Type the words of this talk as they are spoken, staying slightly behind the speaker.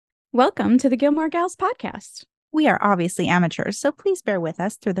Welcome to the Gilmore Gals podcast. We are obviously amateurs, so please bear with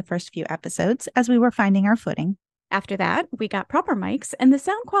us through the first few episodes as we were finding our footing. After that, we got proper mics and the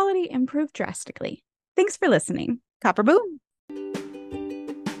sound quality improved drastically. Thanks for listening. Copper boom!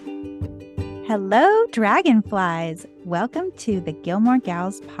 Hello, dragonflies! Welcome to the Gilmore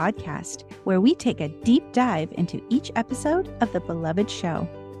Gals podcast, where we take a deep dive into each episode of the beloved show.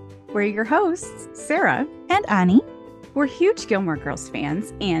 We're your hosts, Sarah and Ani. We're huge Gilmore Girls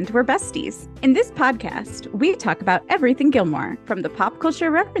fans, and we're besties. In this podcast, we talk about everything Gilmore, from the pop culture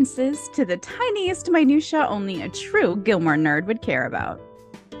references to the tiniest minutia only a true Gilmore nerd would care about.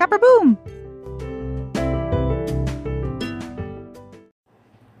 Copper boom!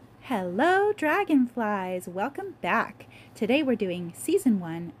 Hello, dragonflies! Welcome back. Today we're doing Season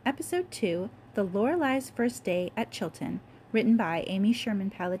 1, Episode 2, The Lorelai's First Day at Chilton, written by Amy Sherman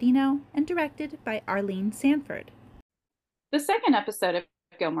Palladino and directed by Arlene Sanford. The second episode of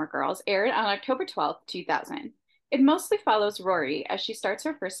Gilmore Girls aired on October 12th, 2000. It mostly follows Rory as she starts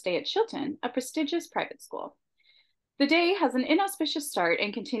her first day at Chilton, a prestigious private school. The day has an inauspicious start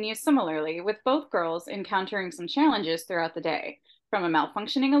and continues similarly, with both girls encountering some challenges throughout the day, from a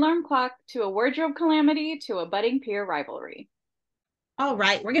malfunctioning alarm clock to a wardrobe calamity to a budding peer rivalry. All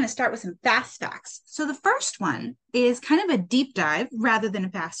right, we're going to start with some fast facts. So the first one is kind of a deep dive rather than a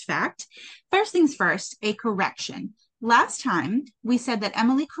fast fact. First things first, a correction. Last time, we said that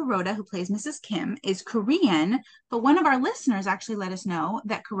Emily Kuroda, who plays Mrs. Kim, is Korean, but one of our listeners actually let us know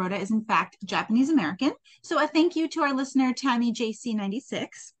that Kuroda is in fact Japanese American. So a thank you to our listener, Tammy JC96.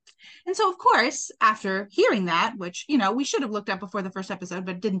 And so, of course, after hearing that, which, we should have looked up before the first episode,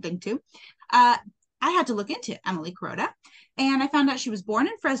 but didn't think to, I had to look into Emily Kuroda, and I found out she was born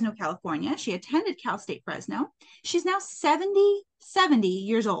in Fresno, California. She attended Cal State Fresno. She's now 70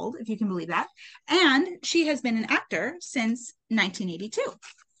 years old, if you can believe that. And she has been an actor since 1982.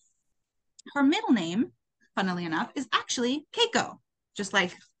 Her middle name, funnily enough, is actually Keiko, just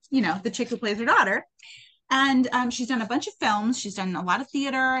like, the chick who plays her daughter. And she's done a bunch of films. She's done a lot of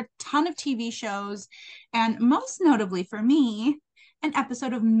theater, a ton of TV shows, and most notably for me, an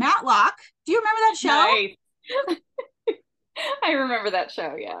episode of Matlock. Do you remember that show? Nice. I remember that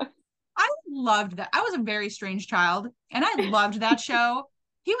show, yeah. I loved that. I was a very strange child, and I loved that show.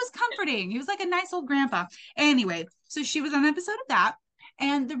 He was comforting. He was like a nice old grandpa. Anyway, so she was on an episode of that.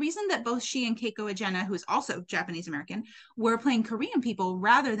 And the reason that both she and Keiko Ejena, who is also Japanese American, were playing Korean people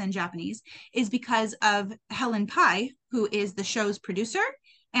rather than Japanese is because of Helen Pye, who is the show's producer.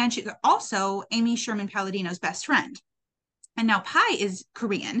 And she's also Amy Sherman Palladino's best friend. And now Pye is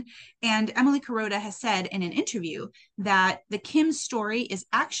Korean, and Emily Kuroda has said in an interview that the Kim story is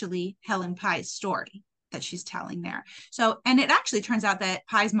actually Helen Pye's story that she's telling there. So, and it actually turns out that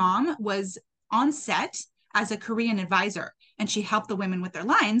Pye's mom was on set as a Korean advisor, and she helped the women with their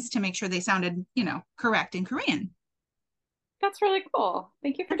lines to make sure they sounded, correct in Korean. That's really cool.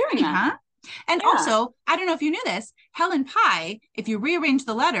 Thank you for doing that. Huh? And also, I don't know if you knew this, Helen Pye, if you rearrange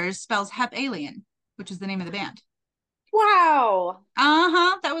the letters, spells Hep Alien, which is the name of the band. Wow.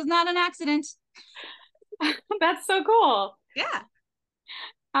 That was not an accident. That's so cool. Yeah.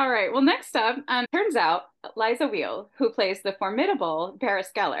 All right. Well, next up, turns out Liza Wheel, who plays the formidable Paris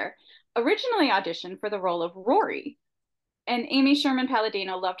Geller, originally auditioned for the role of Rory. And Amy Sherman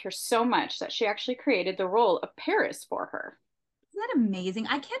Palladino loved her so much that she actually created the role of Paris for her. Isn't that amazing?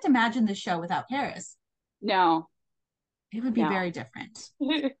 I can't imagine the show without Paris. No. It would be very different.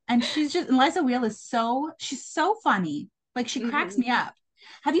 And Liza Wheel she's so funny. Like, she cracks me up.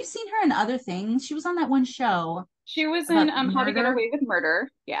 Have you seen her in other things? She was on that one show. She was in How to Get Away with Murder.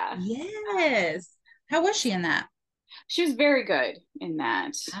 Yeah. Yes. How was she in that? She was very good in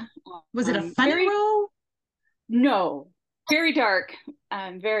that. Was it a funny role? No. Very dark,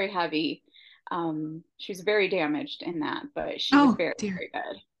 very heavy. She was very damaged in that, but she was very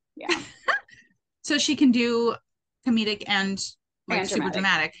good. Yeah. So she can do comedic and super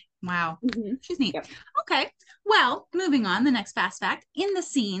dramatic. Wow. She's neat. Yep. Okay. Well, moving on, the next fast fact. In the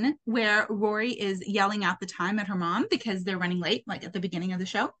scene where Rory is yelling out the time at her mom because they're running late, like at the beginning of the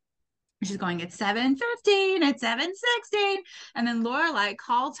show, she's going, it's 7:15, it's 7:16. And then Lorelai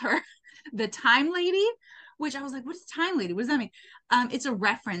calls her the time lady, which I was like, what is time lady? What does that mean? It's a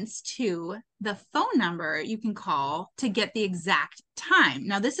reference to the phone number you can call to get the exact time.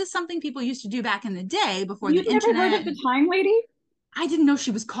 Now, this is something people used to do back in the day before the internet. You've never heard of the time lady? I didn't know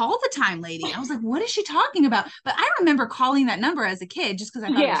she was called the Time Lady. I was like, what is she talking about? But I remember calling that number as a kid just because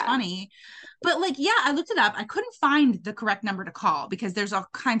I thought it was funny. But like, yeah, I looked it up. I couldn't find the correct number to call because there's all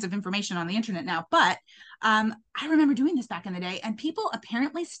kinds of information on the internet now. But I remember doing this back in the day, and people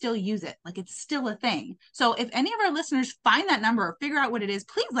apparently still use it. Like, it's still a thing. So if any of our listeners find that number or figure out what it is,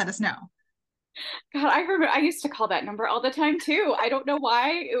 please let us know. God, I remember I used to call that number all the time too. I don't know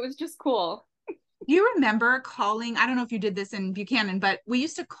why. It was just cool. You remember calling, I don't know if you did this in Buchanan, but we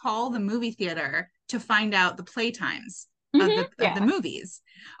used to call the movie theater to find out the play times of the movies.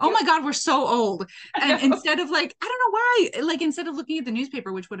 Oh my God, we're so old. And instead of like, I don't know why, like instead of looking at the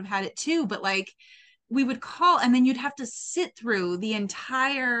newspaper, which would have had it too, but like we would call and then you'd have to sit through the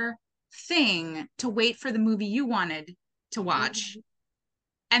entire thing to wait for the movie you wanted to watch.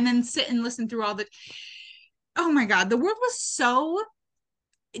 And then sit and listen through all the, oh my God, the world was so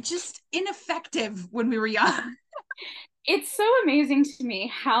just ineffective when we were young. It's so amazing to me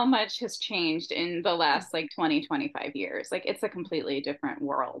how much has changed in the last like 20, 25 years. Like it's a completely different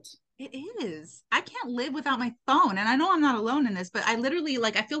world. It is. I can't live without my phone. And I know I'm not alone in this, but I literally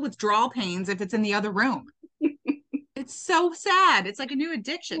like I feel withdrawal pains if it's in the other room. It's so sad. It's like a new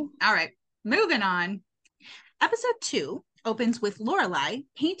addiction. All right, moving on. Episode 2 opens with Lorelai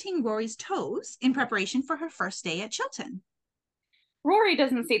painting Rory's toes in preparation for her first day at Chilton. Rory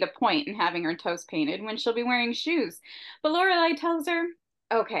doesn't see the point in having her toes painted when she'll be wearing shoes, but Lorelai tells her,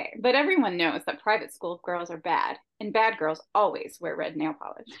 okay, but everyone knows that private school girls are bad, and bad girls always wear red nail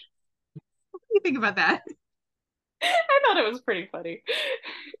polish. What do you think about that? I thought it was pretty funny.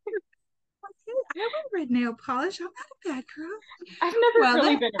 I wear red nail polish. I'm not a bad girl. I've never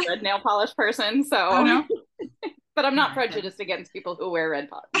really been a red nail polish person, so. Oh, no? But I'm not prejudiced against people who wear red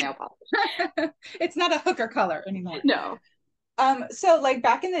nail polish. It's not a hooker color anymore. No. So like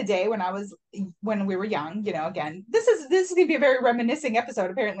back in the day when we were young, you know, again, this is gonna be a very reminiscing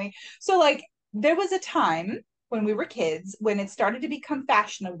episode apparently. So like there was a time when we were kids when it started to become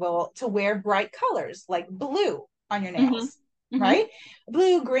fashionable to wear bright colors like blue on your nails, right?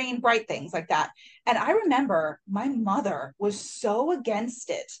 Blue, green, bright things like that. And I remember my mother was so against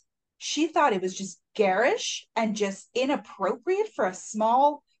it. She thought it was just garish and just inappropriate for a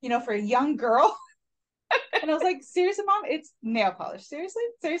small, you know, for a young girl. And I was like, seriously, Mom, it's nail polish. Seriously?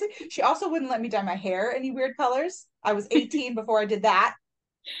 She also wouldn't let me dye my hair any weird colors. I was 18 before I did that.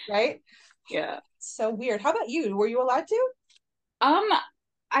 Right? Yeah. So weird. How about you? Were you allowed to?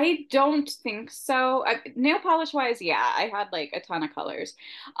 I don't think so. Nail polish wise, yeah, I had like a ton of colors.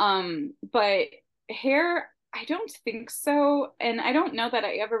 But hair, I don't think so. And I don't know that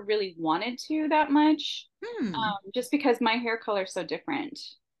I ever really wanted to that much. Just because my hair color is so different.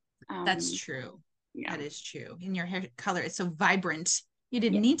 That's true. Yeah. That is true. And your hair color is so vibrant. You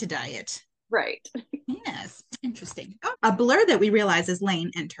didn't need to dye it. Right. Yes. Interesting. Oh, a blur that we realize as Lane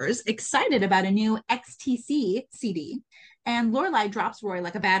enters, excited about a new XTC CD. And Lorelai drops Rory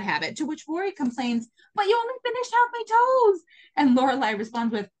like a bad habit, to which Rory complains, but you only finished half my toes. And Lorelai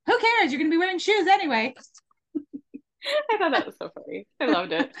responds with, who cares? You're going to be wearing shoes anyway. I thought that was so funny. I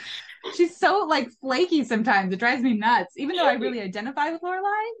loved it. She's so like flaky sometimes. It drives me nuts. Even though I really identify with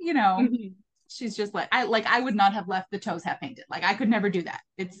Lorelai, you know. She's just like I would not have left the toes half painted. Like I could never do that.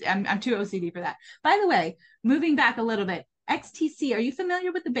 I'm too OCD for that. By the way, moving back a little bit, XTC, are you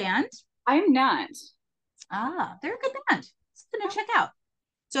familiar with the band? I'm not. Ah, they're a good band. Something to check out.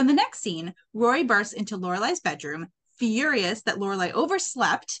 So in the next scene, Rory bursts into Lorelai's bedroom, furious that Lorelai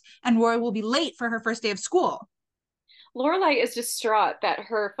overslept and Rory will be late for her first day of school. Lorelai is distraught that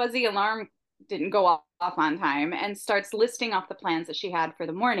her fuzzy alarm didn't go off on time and starts listing off the plans that she had for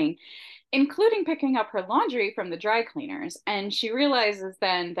the morning, including picking up her laundry from the dry cleaners. And she realizes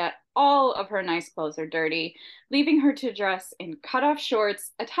then that all of her nice clothes are dirty, leaving her to dress in cutoff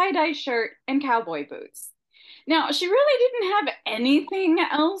shorts, a tie-dye shirt, and cowboy boots. Now, she really didn't have anything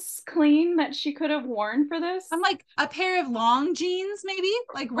else clean that she could have worn for this. I'm like a pair of long jeans, maybe,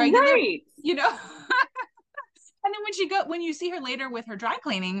 like regular, right. You know? And then when you see her later with her dry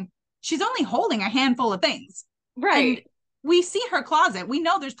cleaning, she's only holding a handful of things. Right. And we see her closet. We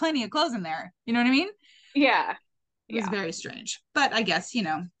know there's plenty of clothes in there. You know what I mean? Yeah. It was very strange. But I guess, you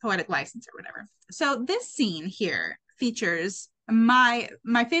know, poetic license or whatever. So this scene here features my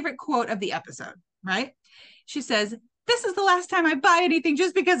favorite quote of the episode, right? She says, "This is the last time I buy anything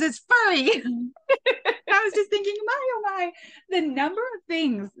just because it's furry." I was just thinking, oh my, the number of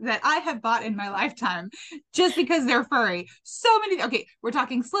things that I have bought in my lifetime just because they're furry. So many. Okay, we're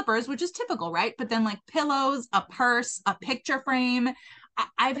talking slippers, which is typical, right? But then like pillows, a purse, a picture frame.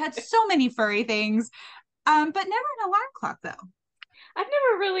 I've had so many furry things, but never an alarm clock though. I've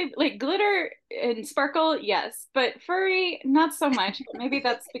never really like glitter and sparkle, yes, but furry, not so much. Maybe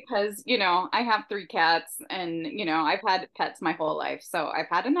that's because, I have 3 cats and, I've had pets my whole life. So I've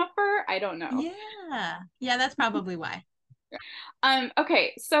had enough fur. I don't know. Yeah. Yeah, that's probably why.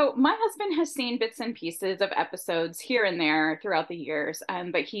 Okay, so my husband has seen bits and pieces of episodes here and there throughout the years,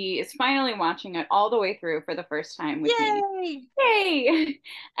 but he is finally watching it all the way through for the first time with me. Yay! Yay!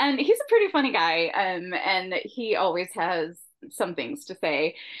 And he's a pretty funny guy, and he always has some things to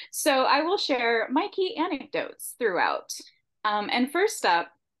say. So I will share my key anecdotes throughout. And first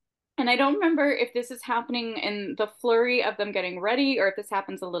up, and I don't remember if this is happening in the flurry of them getting ready or if this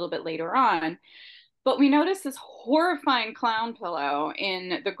happens a little bit later on, but we noticed this horrifying clown pillow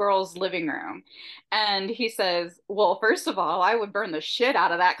in the girls' living room. And he says, well, first of all, I would burn the shit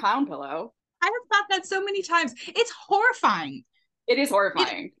out of that clown pillow. I have thought that so many times. It's horrifying. It is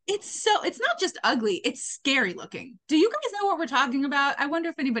horrifying. It's not just ugly, it's scary looking. Do you guys know what we're talking about? I wonder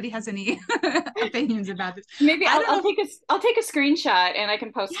if anybody has any opinions about this. Maybe I'll take a screenshot and I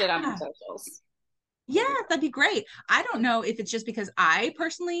can post it on my socials. Yeah, that'd be great. I don't know if it's just because I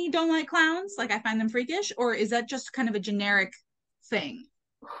personally don't like clowns, like I find them freakish, or is that just kind of a generic thing?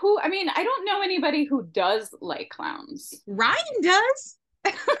 I don't know anybody who does like clowns. Ryan does.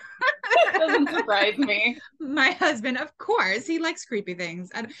 Doesn't surprise me. My husband, of course, he likes creepy things.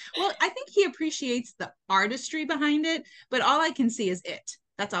 I think he appreciates the artistry behind it, but all I can see is it.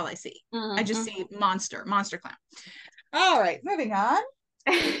 That's all I see. Mm-hmm. I just see monster clown. All right, moving on.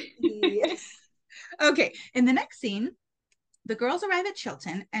 Okay, in the next scene, the girls arrive at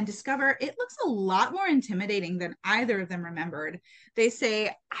Chilton and discover it looks a lot more intimidating than either of them remembered. They say,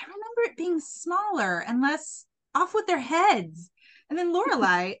 I remember it being smaller and less off with their heads. And then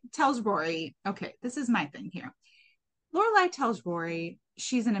Lorelai tells Rory, okay, this is my thing here. Lorelai tells Rory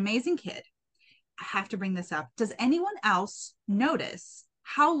she's an amazing kid. I have to bring this up. Does anyone else notice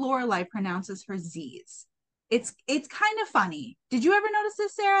how Lorelai pronounces her Z's? It's kind of funny. Did you ever notice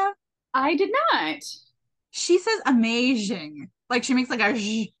this, Sarah? I did not. She says amazing. Like she makes like a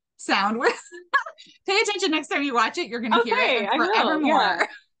sh sound. Pay attention next time you watch it. You're going to hear it forevermore. Yeah.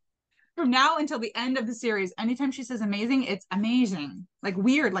 From now until the end of the series, anytime she says amazing, it's amazing. Like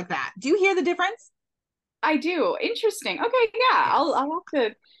weird like that. Do you hear the difference? I do. Interesting. Okay, yeah.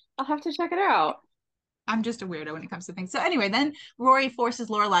 Yes. I'll have to check it out. I'm just a weirdo when it comes to things. So anyway, then Rory forces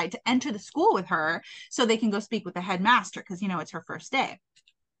Lorelai to enter the school with her so they can go speak with the headmaster because, it's her first day.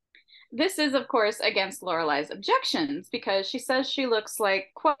 This is, of course, against Lorelai's objections because she says she looks like,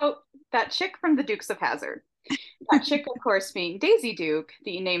 quote, that chick from the Dukes of Hazzard. That chick, of course, being Daisy Duke,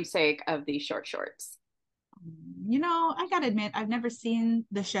 the namesake of the short shorts. I gotta admit, I've never seen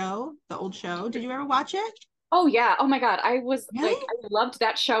the show, the old show. Did you ever watch it? Oh, yeah. Oh, my God. I loved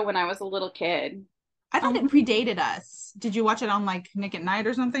that show when I was a little kid. I thought it predated us. Did you watch it on like Nick at Night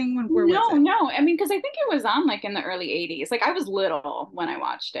or something? No. Because I think it was on like in the early 80s. Like I was little when I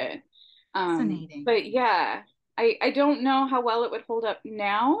watched it. Fascinating. But yeah, I don't know how well it would hold up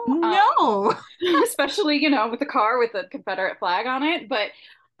now. No. Especially, with the car with the Confederate flag on it. But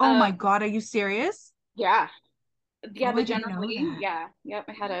oh my God, are you serious? Yeah. Yeah, the General Lee. Yeah. Yep.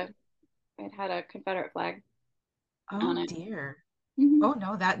 It had a Confederate flag. Oh dear. Mm-hmm. Oh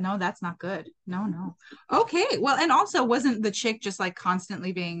no, that's not good. No. Okay. Well, and also wasn't the chick just like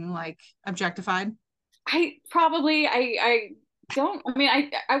constantly being like objectified? I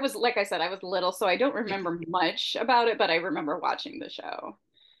was, like I said, I was little, so I don't remember much about it, but I remember watching the show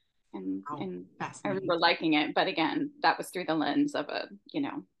and I remember liking it. But again, that was through the lens of a,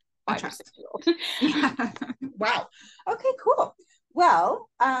 5 or 6-year-old. Yeah. Wow. Okay, cool. Well,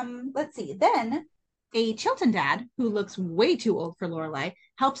 let's see. Then a Chilton dad who looks way too old for Lorelai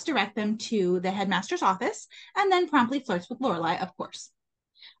helps direct them to the headmaster's office and then promptly flirts with Lorelai, of course.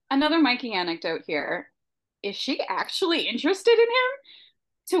 Another Mikey anecdote here. Is she actually interested in him?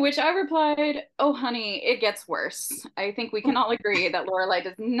 To which I replied, oh, honey, it gets worse. I think we can all agree that Lorelai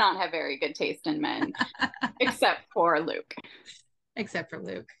does not have very good taste in men, except for Luke.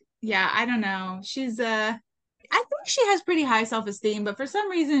 Yeah, I don't know. She's, I think she has pretty high self-esteem, but for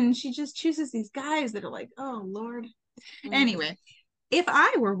some reason, she just chooses these guys that are like, oh, Lord. Mm-hmm. Anyway, if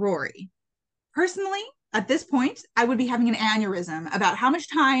I were Rory, personally, at this point, I would be having an aneurysm about how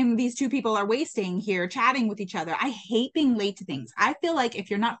much time these two people are wasting here chatting with each other. I hate being late to things. I feel like if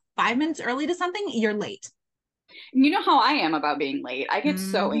you're not 5 minutes early to something, you're late. You know how I am about being late. I get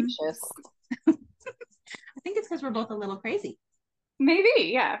so anxious. I think it's because we're both a little crazy. Maybe,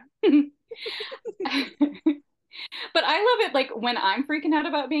 yeah. But I love it like when I'm freaking out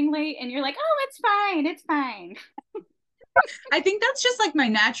about being late and you're like, oh, it's fine. I think that's just like my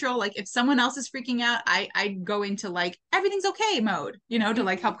natural, like if someone else is freaking out, I go into like everything's okay mode, you know, to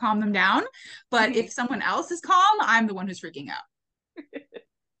like help calm them down. But if someone else is calm, I'm the one who's freaking out.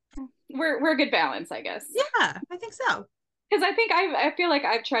 We're a good balance, I guess. Yeah, I think so. Because I feel like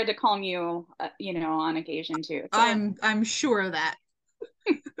I've tried to calm you, on occasion too. So I'm sure of that.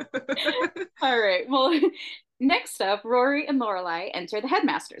 all right. Well, next up, Rory and Lorelai enter the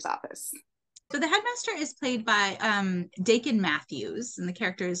headmaster's office. So the headmaster is played by Dakin Matthews, and the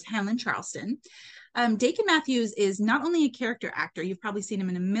character is Hanlon Charleston. Dakin Matthews is not only a character actor, you've probably seen him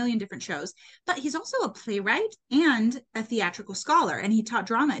in a million different shows, but he's also a playwright and a theatrical scholar, and he taught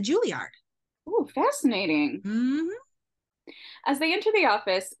drama at Juilliard. Oh, fascinating. Mm-hmm. As they enter the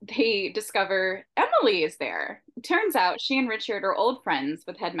office, they discover Emily is there. It turns out she and Richard are old friends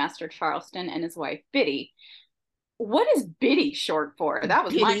with Headmaster Charleston and his wife, Biddy. What is Biddy short for? That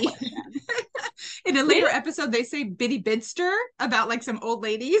was my question. In a later episode, they say Biddy Bidster about like some old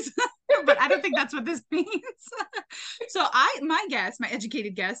ladies, but I don't think that's what this means. So my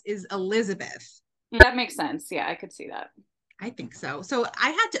educated guess is Elizabeth. That makes sense. Yeah, I could see that. I think so. So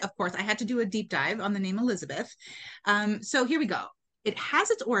I had to do a deep dive on the name Elizabeth. So here we go. It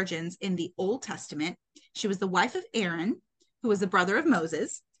has its origins in the Old Testament. She was the wife of Aaron, who was the brother of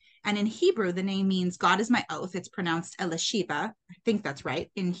Moses. And in Hebrew, the name means God is my oath. It's pronounced Elisheba. I think that's right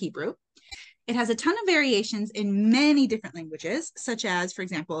in Hebrew. It has a ton of variations in many different languages, such as, for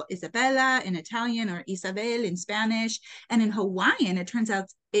example, Isabella in Italian or Isabel in Spanish. And in Hawaiian, it turns out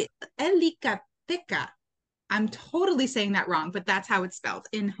Elikapeka. I'm totally saying that wrong, but that's how it's spelled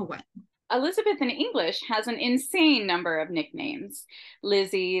in Hawaiian. Elizabeth in English has an insane number of nicknames.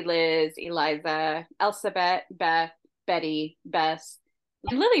 Lizzie, Liz, Eliza, Elsabeth, Beth, Betty, Bess,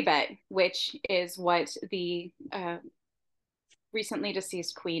 Lilibet, which is what the recently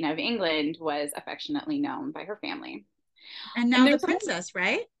deceased Queen of England was affectionately known by her family. And now the princess,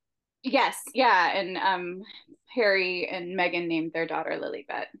 right? Yes, yeah. And Harry and Meghan named their daughter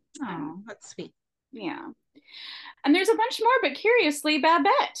Lilibet. Oh, that's sweet. Yeah. And there's a bunch more, but curiously,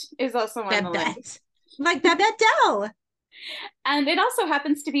 Babette is also on the list. Like Babette Dell. And it also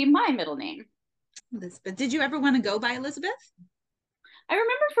happens to be my middle name. Elizabeth. Did you ever want to go by Elizabeth? I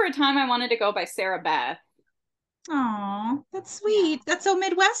remember for a time I wanted to go by Sarah Beth. Oh, that's sweet. Yeah. That's so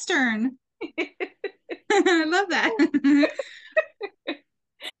Midwestern. I love that.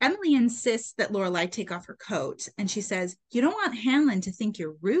 Emily insists that Lorelai take off her coat, and she says, "You don't want Hanlon to think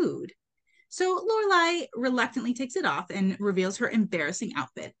you're rude." So Lorelai reluctantly takes it off and reveals her embarrassing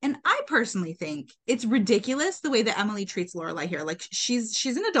outfit. And I personally think it's ridiculous the way that Emily treats Lorelai here. Like she's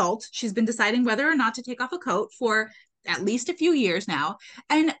an adult. She's been deciding whether or not to take off a coat for at least a few years now.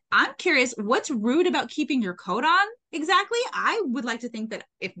 And I'm curious, what's rude about keeping your coat on exactly? I would like to think that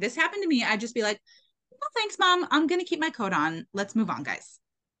if this happened to me, I'd just be like, "No, thanks, Mom. I'm going to keep my coat on. Let's move on, guys."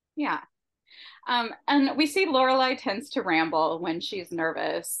 Yeah. And we see Lorelai tends to ramble when she's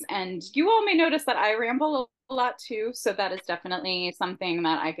nervous. And you all may notice that I ramble a lot too. So that is definitely something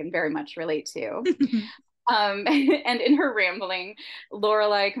that I can very much relate to. And in her rambling,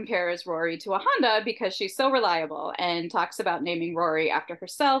 Lorelai compares Rory to a Honda because she's so reliable, and talks about naming Rory after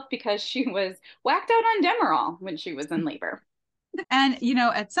herself because she was whacked out on Demerol when she was in labor. And,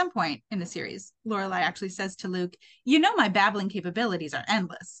 at some point in the series, Lorelai actually says to Luke, "My babbling capabilities are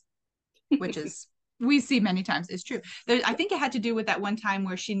endless," which is, we see many times is true. I think it had to do with that one time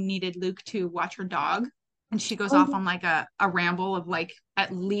where she needed Luke to watch her dog, and she goes off on like a ramble of like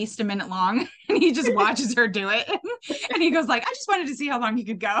at least a minute long, and he just watches her do it. And he goes like, "I just wanted to see how long you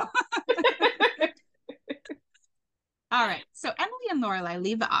could go." All right. So Emily and Lorelai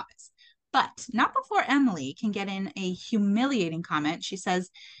leave the office, but not before Emily can get in a humiliating comment. She says,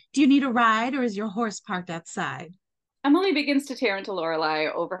 "Do you need a ride, or is your horse parked outside?" Emily begins to tear into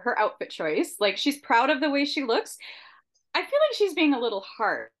Lorelai over her outfit choice. Like, she's proud of the way she looks. I feel like she's being a little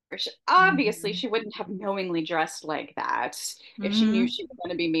harsh. Obviously, she wouldn't have knowingly dressed like that if she knew she was going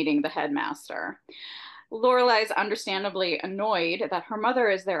to be meeting the headmaster. Lorelai's understandably annoyed that her mother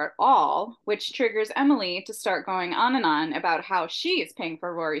is there at all, which triggers Emily to start going on and on about how she is paying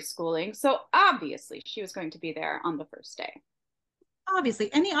for Rory's schooling. So obviously, she was going to be there on the first day.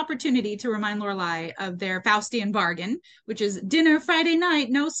 Obviously, any opportunity to remind Lorelai of their Faustian bargain, which is dinner Friday night,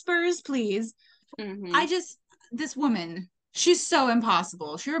 no spurs, please. This woman, she's so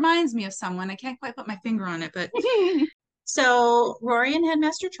impossible. She reminds me of someone. I can't quite put my finger on it, but so Rory and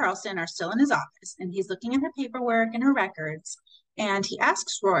Headmaster Charleston are still in his office, and he's looking at her paperwork and her records. And he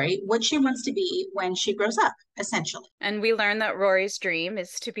asks Rory what she wants to be when she grows up, essentially. And we learn that Rory's dream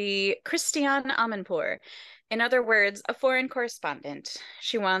is to be Christiane Amanpour. In other words, a foreign correspondent.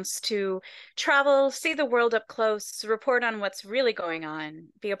 She wants to travel, see the world up close, report on what's really going on,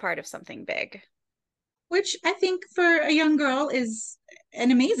 be a part of something big. Which I think for a young girl is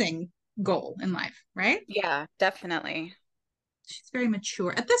an amazing goal in life, right? Yeah, definitely. She's very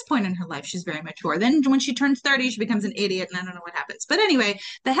mature. At this point in her life, she's very mature. Then when she turns 30, she becomes an idiot, and I don't know what happens. But anyway,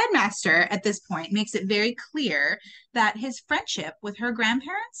 the headmaster at this point makes it very clear that his friendship with her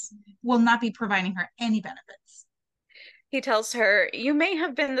grandparents will not be providing her any benefits. He tells her, "You may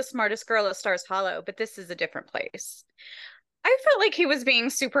have been the smartest girl at Stars Hollow, but this is a different place." I felt like he was being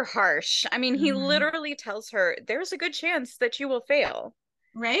super harsh. I mean, he Mm, literally tells her, "There's a good chance that you will fail."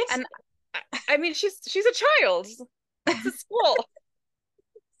 right? And I mean, she's a child. It's a school.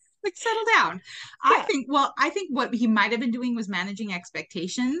 Like, settle down. Yeah. I think what he might have been doing was managing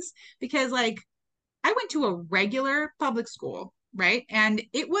expectations because, like, I went to a regular public school, right? And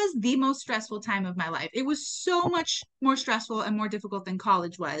it was the most stressful time of my life. It was so much more stressful and more difficult than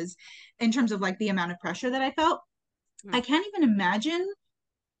college was in terms of like the amount of pressure that I felt. I Mm. can't even imagine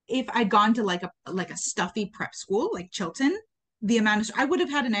if I'd gone to like a stuffy prep school like Chilton, the amount of I would have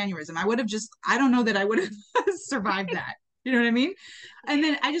had an aneurysm. I would have just I don't know that I would have survived that. You know what I mean? And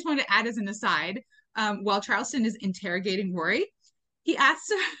then I just wanted to add as an aside, while Charleston is interrogating Rory, he asks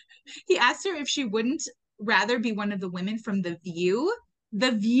her he asked her if she wouldn't rather be one of the women from The View.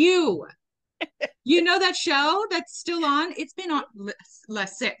 The View. You know that show that's still on? It's been on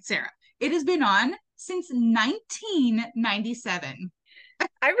Sarah. It has been on since 1997.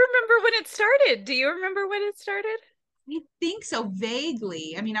 I remember when it started. Do you remember when it started? I think so,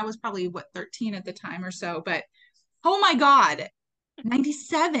 vaguely. I mean, I was probably what 13 at the time or so, but oh my God,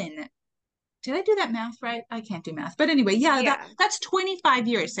 97. Did I do that math right? I can't do math. But anyway, yeah, Yeah. that's 25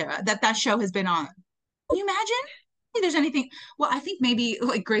 years, Sarah, that show has been on. Can you imagine? If there's anything, well, I think maybe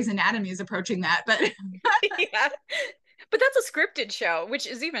like Grey's Anatomy is approaching that, but Yeah. But that's a scripted show, which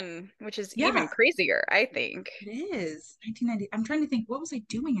is yeah, even crazier, I think. it is 1990. I'm trying to think, what was I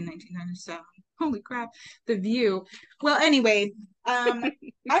doing in 1997? Holy crap, The View. Well, anyway, um,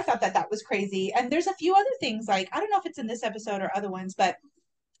 I thought that was crazy. And there's a few other things, like I don't know if it's in this episode or other ones, but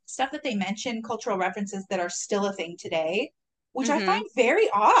stuff that they mention, cultural references that are still a thing today, which I Hmm. find very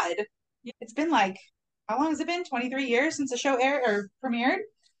odd. It's been like, how long has it been? 23 years since the show aired or premiered?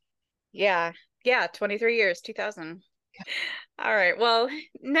 Yeah. Yeah, 23 years, 2000. All right. Well,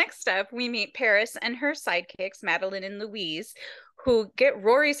 next up, we meet Paris and her sidekicks, Madeline and Louise, who get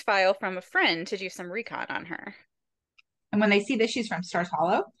Rory's file from a friend to do some recon on her. And when they see that she's from Stars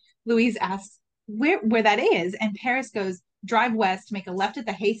Hollow, Louise asks where that is, and Paris goes, drive west, make a left at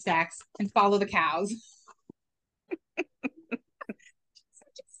the haystacks, and follow the cows.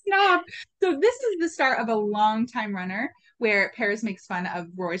 Snob. So this is the start of a long time runner where Paris makes fun of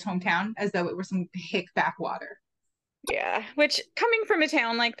Rory's hometown as though it were some hick backwater. Yeah, which coming from a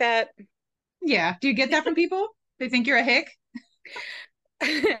town like that. Yeah. Do you get that from people? They think you're a hick?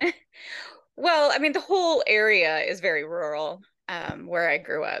 Well, I mean, the whole area is very rural, where I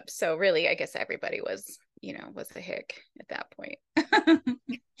grew up. So really, I guess everybody was, was a hick at that point. I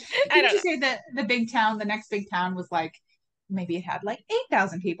Didn't don't you know. say that the next big town was like, maybe it had like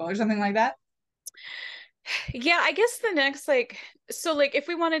 8,000 people or something like that? Yeah, I guess the next like if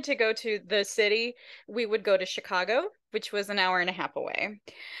we wanted to go to the city, we would go to Chicago, which was an hour and a half away.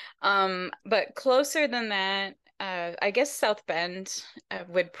 But closer than that, I guess South Bend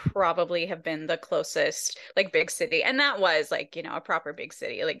would probably have been the closest like big city. And that was like, a proper big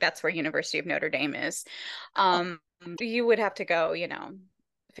city. Like that's where University of Notre Dame is. Oh, Um, you would have to go,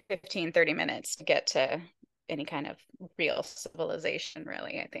 15, 30 minutes to get to any kind of real civilization,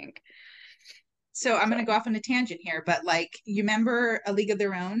 really, I think. so I'm going to So, go off on a tangent here, but like, you remember A League of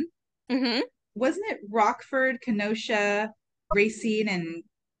Their Own? mhm. Wasn't it Rockford, Kenosha, Racine, and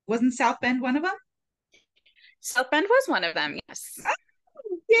wasn't South Bend one of them? South Bend was one of them, yes.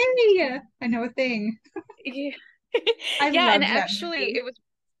 Oh, yay! I know a thing. Yeah. I Yeah, and loved that actually movie.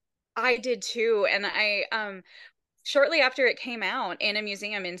 I did too. And I shortly after it came out in a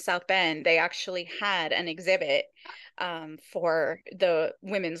museum in South Bend, they actually had an exhibit for the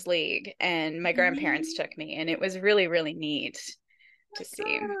Women's League, and my grandparents Oh took me, and it was really, really neat my to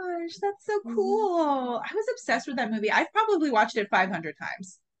see. gosh, that's so cool. I was obsessed with that movie. I've probably watched it 500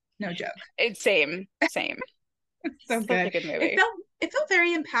 times. No joke. It's same. It's so Such a good. good It movie. felt it felt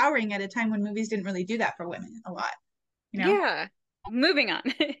very empowering at a time when movies didn't really do that for women a lot, you know? Yeah. Moving on.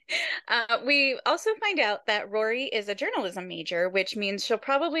 We also find out that Rory is a journalism major, which means she'll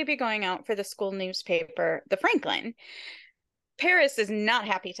probably be going out for the school newspaper, the Franklin. Paris is not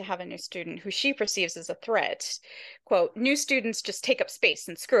happy to have a new student who she perceives as a threat. Quote, new students just take up space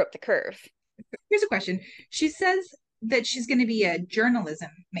and screw up the curve. Here's a question. She says that she's going to be a journalism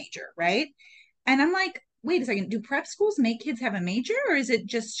major, right? And I'm like, wait a second, do prep schools make kids have a major, or is it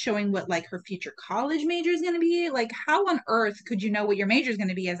just showing what like her future college major is going to be? Like, how on earth could you know what your major is going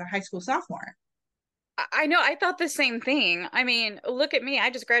to be as a high school sophomore? I know, I thought the same thing. I mean, look at me. I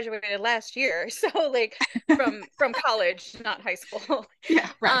just graduated last year. So like from college, not high school. Yeah,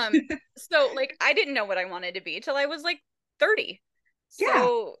 right. Um, so like I didn't know what I wanted to be till I was like 30. Yeah,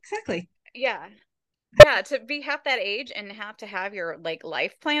 So exactly. yeah. Yeah, to be half that age and have to have your like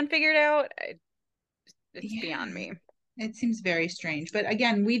life plan figured out, it's beyond Yeah, me. it seems very strange. But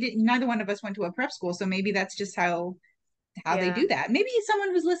again, we didn't, neither one of us went to a prep school, so maybe that's just how they Yeah. do that. Maybe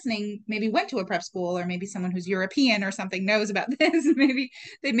someone who's listening maybe went to a prep school, or maybe someone who's European or something knows about this. Maybe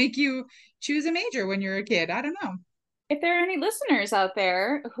they make you choose a major when you're a kid. I don't know. If there are any listeners out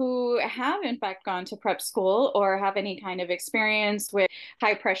there who have in fact gone to prep school or have any kind of experience with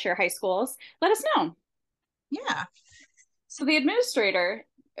high pressure high schools, let us know. Yeah. So the administrator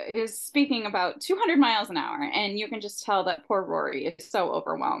is speaking about 200 miles an hour, and you can just tell that poor Rory is so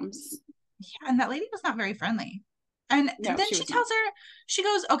overwhelmed. Yeah, and that lady was not very friendly. And No, then she she was not. tells her, she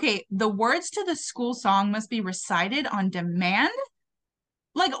goes, okay, the words to the school song must be recited on demand.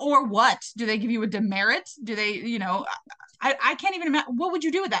 Like, or what? Do they give you a demerit? Do they, I can't even imagine. What would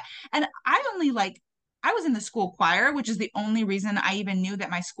you do with that? And I only like, I was in the school choir, which is the only reason I even knew that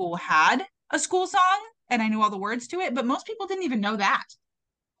my school had a school song and I knew all the words to it. But most people didn't even know that.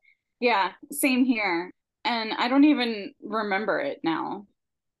 Yeah, same here. And I don't even remember it now.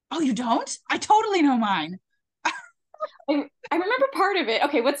 Oh, you don't? I totally know mine. I remember part of it.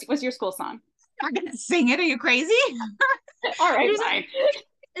 Okay, what's your school song? I'm not gonna sing it. Are you crazy? All It right, was fine.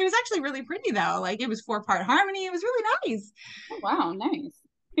 it was actually really pretty though. Like it was 4-part harmony. It was really nice. Oh, wow, nice.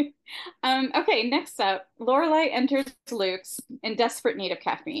 Okay, next up, Lorelai enters Luke's in desperate need of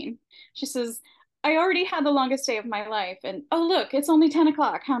caffeine. She says, I already had the longest day of my life, and oh, look, it's only 10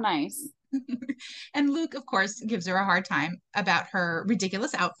 o'clock. How nice. And Luke, of course, gives her a hard time about her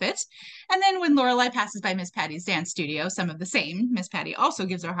ridiculous outfit. And then when Lorelai passes by Miss Patty's dance studio, some of the same, Miss Patty also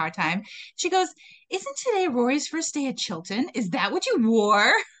gives her a hard time. She goes, isn't today Rory's first day at Chilton? Is that what you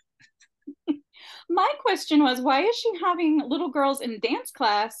wore? My question was, why is she having little girls in dance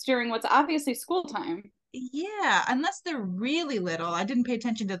class during what's obviously school time? Yeah, unless they're really little. I didn't pay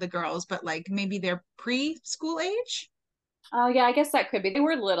attention to the girls, but like maybe they're preschool age. Oh, yeah, I guess that could be. They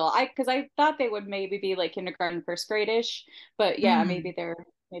were little. Because I thought they would maybe be like kindergarten, first grade-ish, but yeah, Hmm, maybe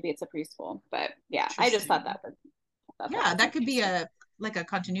it's a preschool. But yeah, I just interesting. thought that Yeah, was that could be interesting. a like a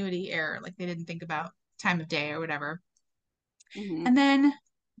continuity error, like they didn't think about time of day or whatever. Hmm. And then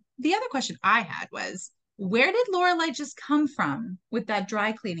the other question I had was, where did Lorelai just come from with that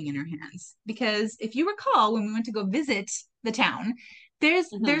dry cleaning in her hands? Because if you recall, when we went to go visit the town, there's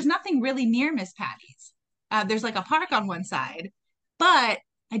Hmm. nothing really near Miss Patty's. There's like a park on one side, but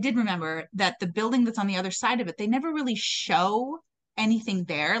I did remember that the building that's on the other side of it, they never really show anything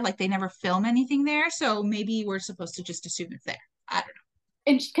there. Like they never film anything there. So maybe we're supposed to just assume it's there. I don't know.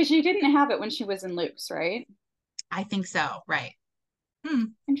 And because she didn't have it when she was in Luke's, right? I think so. Right. Hmm.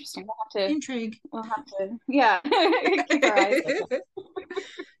 Interesting. Intrigue. We'll have to, yeah, keep our eyes open.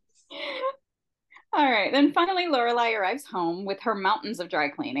 All right. Then finally, Lorelai arrives home with her mountains of dry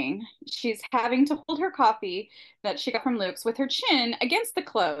cleaning. She's having to hold her coffee that she got from Luke's with her chin against the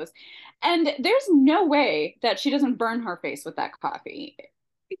clothes. And there's no way that she doesn't burn her face with that coffee.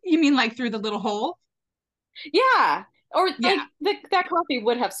 You mean like through the little hole? Yeah. Or Yeah. like that coffee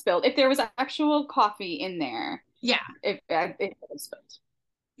would have spilled if there was actual coffee in there. Yeah. If it would have spilled.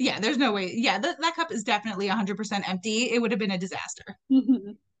 Yeah, there's no way. Yeah, that cup is definitely 100% empty. It would have been a disaster.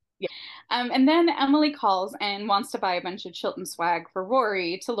 Yeah. And then Emily calls and wants to buy a bunch of Chilton swag for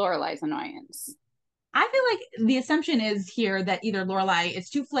Rory to Lorelai's annoyance. I feel like the assumption is here that either Lorelai is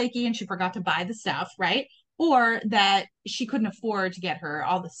too flaky and she forgot to buy the stuff, right? Or that she couldn't afford to get her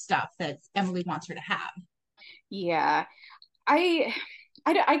all the stuff that Emily wants her to have. Yeah, I,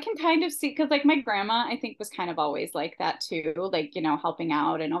 I can kind of see because like my grandma, I think was kind of always like that too, like helping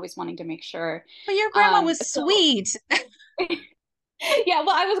out and always wanting to make sure. But your grandma was So sweet. yeah,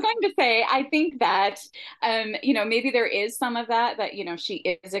 well, I was going to say, I think that, maybe there is some of that, she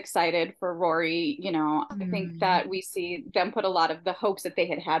is excited for Rory. I think Hmm, that we see them put a lot of the hopes that they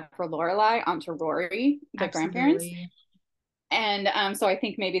had for Lorelai onto Rory, the grandparents. absolutely. And so I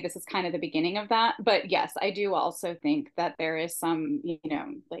think maybe this is kind of the beginning of that. But yes, I do also think that there is some,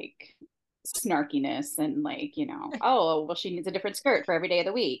 like snarkiness and like, oh, well, she needs a different skirt for every day of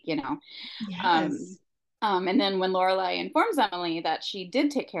the week. Um, Yes. and then when Lorelai informs Emily that she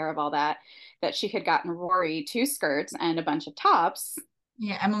did take care of all that, that she had gotten Rory two skirts and a bunch of tops,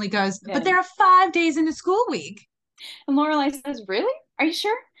 Yeah, Emily goes, but And, there are 5 days in a school week. and Lorelai says, really? Are you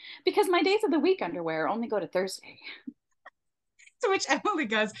sure? Because my days of the week underwear only go to Thursday. To which Emily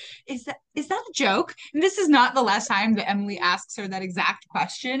goes, is that a joke? And this is not the last time that Emily asks her that exact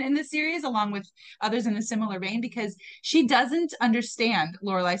question in the series, along with others in a similar vein, because she doesn't understand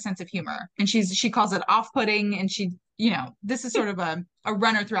Lorelai's sense of humor. And she calls it off-putting, and this is sort of a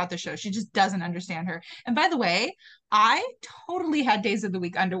runner throughout the show. She just doesn't understand her. And by the way, I totally had days of the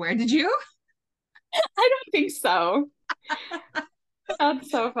week underwear. Did you? I don't think so.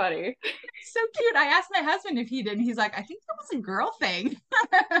 That's so funny. So cute. I asked my husband if he did, and he's like, I think that was a girl thing.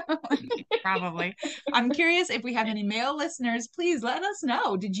 Probably. I'm curious if we have any male listeners. Please let us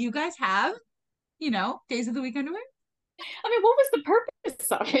know. Did you guys have, days of the week underwear? I mean, what was the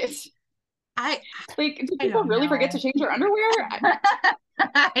purpose of it? I Like, do I people don't really know. forget to change their underwear?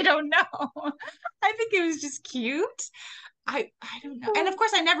 I don't know. I think it was just cute. I don't know. And of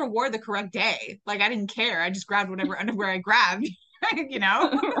course, I never wore the correct day. Like I didn't care. I just grabbed whatever underwear I grabbed. you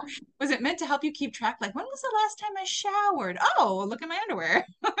know, was it meant to help you keep track? Like, when was the last time I showered? Oh, look at my underwear.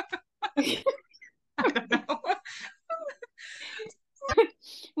 I don't know.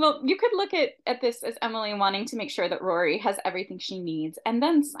 Well, you could look at this as Emily wanting to make sure that Rory has everything she needs and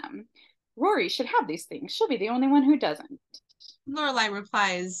then some. Rory should have these things. She'll be the only one who doesn't. Lorelai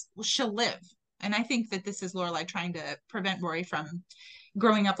replies, well, she'll live. And I think that this is Lorelai trying to prevent Rory from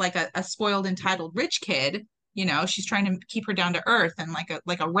growing up like a spoiled, entitled, rich kid. She's trying to keep her down to earth and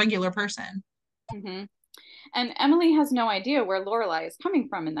like a regular person. Mm-hmm. And Emily has no idea where Lorelai is coming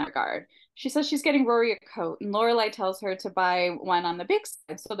from in that regard. She says she's getting Rory a coat, and Lorelai tells her to buy one on the big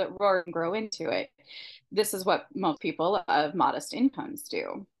side so that Rory can grow into it. This is what most people of modest incomes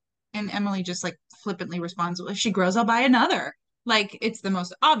do. And Emily just like flippantly responds, well, if she grows, I'll buy another. Like it's the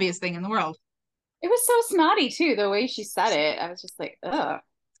most obvious thing in the world. It was so snotty too, the way she said it. I was just like, ugh.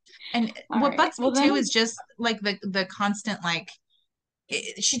 And All what right. bugs me Well too then, is just like the constant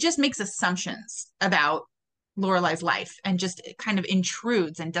she just makes assumptions about Lorelai's life and just kind of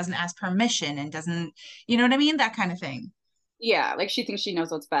intrudes and doesn't ask permission and doesn't, you know what I mean? That kind of thing. yeah, like she thinks she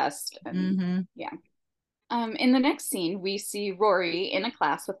knows what's best, and Mm-hmm. yeah. In the next scene, we see Rory in a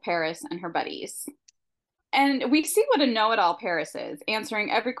class with Paris and her buddies. And we see what a know-it-all Paris is,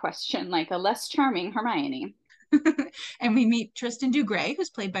 answering every question like a less charming Hermione. And we meet Tristan Dugray, who's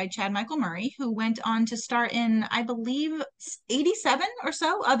played by Chad Michael Murray, who went on to star in, I believe, 87 or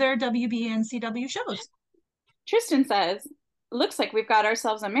so other WB and CW shows. Tristan says, looks like we've got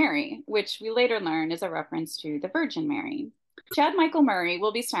ourselves a Mary, which we later learn is a reference to the Virgin Mary. Chad Michael Murray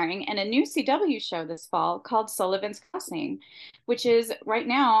will be starring in a new CW show this fall called Sullivan's Crossing, which is right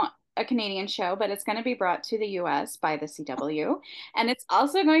now a Canadian show, but it's going to be brought to the US by the CW. And it's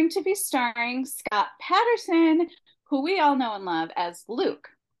also going to be starring Scott Patterson, who we all know and love as Luke.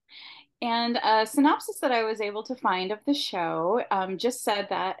 And a synopsis that I was able to find of the show just said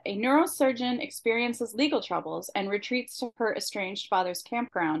that a neurosurgeon experiences legal troubles and retreats to her estranged father's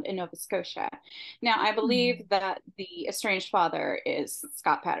campground in Nova Scotia. Now, I believe that the estranged father is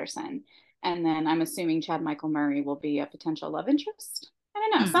Scott Patterson. And then I'm assuming Chad Michael Murray will be a potential love interest. I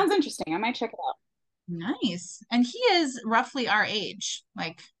don't know. Sounds interesting. I might check it out. Nice. And he is roughly our age.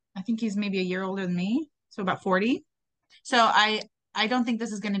 Like, I think he's maybe a year older than me, so about 40. So I don't think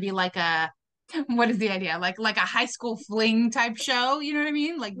this is going to be like what is the idea? Like a high school fling type show, you know what I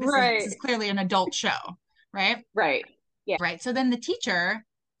mean? Like this is Right. clearly an adult show, right? Right. Yeah. Right. So then the teacher,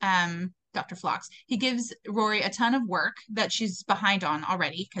 Dr. Phlox, he gives Rory a ton of work that she's behind on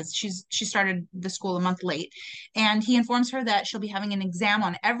already because she started the school a month late. And he informs her that she'll be having an exam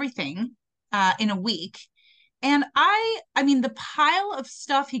on everything in a week. And I mean, the pile of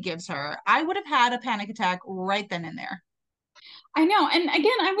stuff he gives her, I would have had a panic attack right then and there. I know. And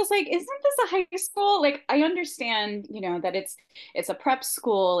again, I was like, isn't this a high school? Like, I understand, that it's a prep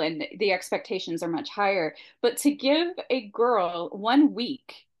school and the expectations are much higher, but to give a girl 1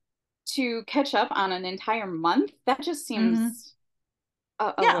 week to catch up on an entire month, that just Mm-hmm. seems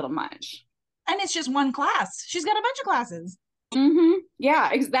a Yeah. little much. And it's just one class. She's got a bunch of classes.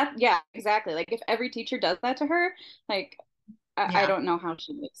 Yeah, yeah, exactly. Like if every teacher does that to her, like I Yeah. don't know how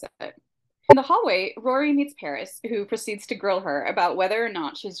she makes it. In the hallway, Rory meets Paris, who proceeds to grill her about whether or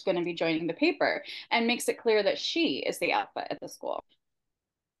not she's going to be joining the paper and makes it clear that she is the alpha at the school.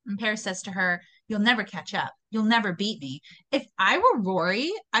 And Paris says to her, you'll never catch up. You'll never beat me. If I were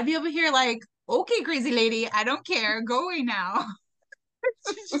Rory, I'd be over here like, okay, crazy lady, I don't care. Go away now.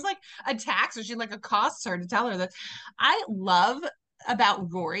 She's just like attacks or she like accosts her to tell her that. I love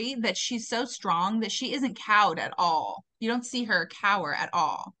about Rory that she's so strong that she isn't cowed at all. You don't see her cower at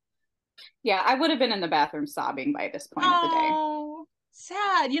all. Yeah, I would have been in the bathroom sobbing by this point of the day. Oh,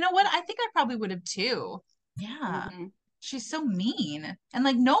 Sad. You know what? I think I probably would have too. Yeah. Mm-hmm. She's so mean. And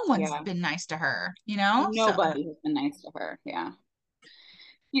like no one's Yeah. been nice to her, you know? So Nobody has been nice to her. Yeah.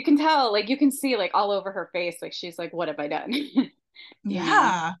 You can tell, like, you can see, like, all over her face, like, she's like, what have I done? You know?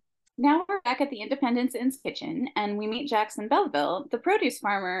 yeah. Now we're back at the Independence Inn's kitchen, and we meet Jackson Belleville, the produce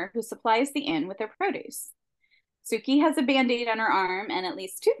farmer who supplies the inn with their produce. Suki has a band-aid on her arm and at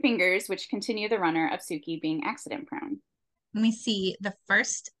least two fingers, which continue the runner of Suki being accident prone. We see the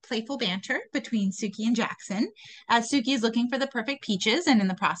first playful banter between Suki and Jackson as Suki is looking for the perfect peaches and in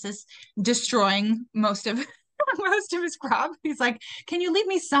the process destroying most of most of his crop. He's like, "Can you leave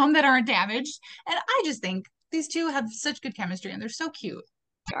me some that aren't damaged?" And I just think these two have such good chemistry and they're so cute.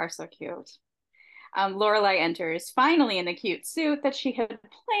 They are so cute. Lorelai enters, finally in the cute suit that she had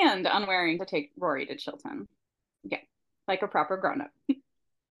planned on wearing to take Rory to Chilton. Yeah, like a proper grown-up.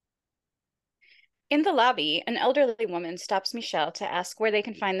 In the lobby, an elderly woman stops Michelle to ask where they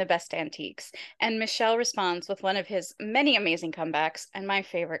can find the best antiques, and Michelle responds with one of his many amazing comebacks, and my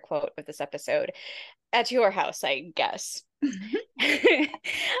favorite quote of this episode, "At your house, I guess."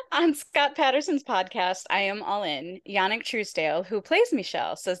 On Scott Patterson's podcast, I Am All In, Yannick Truesdale, who plays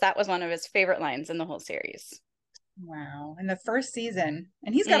Michelle, says that was one of his favorite lines in the whole series. Wow. In the first season.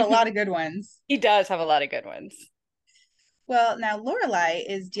 And he's got a lot of good ones. He does have a lot of good ones. Well, now Lorelai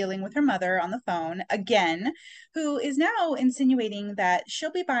is dealing with her mother on the phone again, who is now insinuating that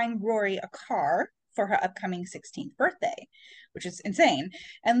she'll be buying Rory a car for her upcoming 16th birthday, which is insane.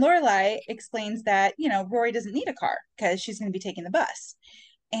 And Lorelai explains that, Rory doesn't need a car because she's going to be taking the bus.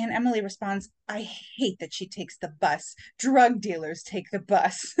 And Emily responds, "I hate that she takes the bus. Drug dealers take the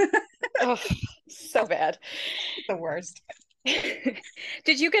bus." Oh, so bad. The worst.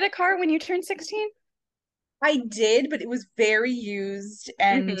 Did you get a car when you turned 16? I did, but it was very used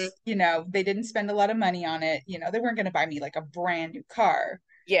and, Mm-hmm. they didn't spend a lot of money on it. They weren't going to buy me like a brand new car.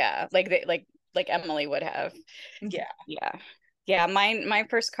 Yeah, like Emily would have. Yeah. Yeah. Yeah, my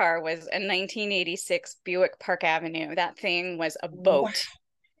first car was a 1986 Buick Park Avenue. That thing was a Wow. boat.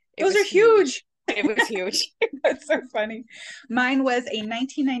 It Those was are huge. huge. It was huge. That's so funny. Mine was a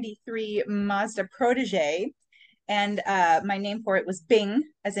 1993 Mazda Protege, and my name for it was Bing,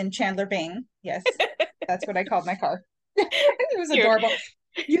 as in Chandler Bing. Yes, that's what I called my car. It was Cute. adorable.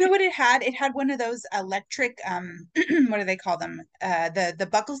 You know what it had? It had one of those electric what do they call them? The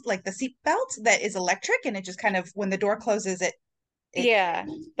buckles, like the seat belt that is electric, and it just kind of, when the door closes, it Yeah,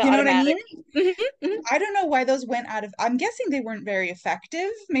 the you know what I automatic. mean? Mm-hmm. I don't know why those went out of, I'm guessing they weren't very effective.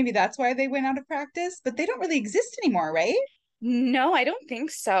 Maybe that's why they went out of practice, but they don't really exist anymore, right? No, I don't think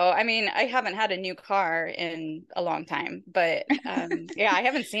so. I mean, I haven't had a new car in a long time, but yeah, I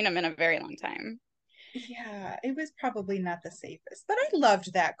haven't seen them in a very long time. Yeah, it was probably not the safest, but I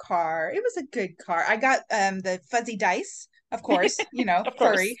loved that car. It was a good car. I got the fuzzy dice, of course, Of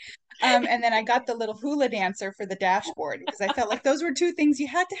course. furry. And then I got the little hula dancer for the dashboard because I felt like those were two things you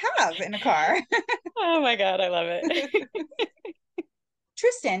had to have in a car. Oh my God, I love it.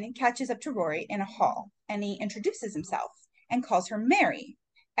 Tristan catches up to Rory in a hall and he introduces himself and calls her Mary.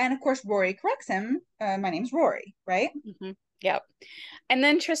 And of course, Rory corrects him. My name's Rory, right? Mm-hmm. Yep. And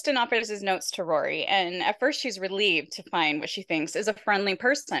then Tristan offers his notes to Rory, and at first she's relieved to find what she thinks is a friendly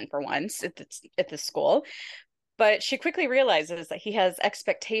person for once at the school. But she quickly realizes that he has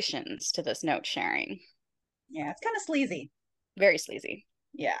expectations to this note sharing. Yeah, it's kind of sleazy. Very sleazy.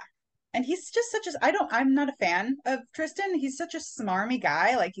 Yeah. And he's just such a, I'm not a fan of Tristan. He's such a smarmy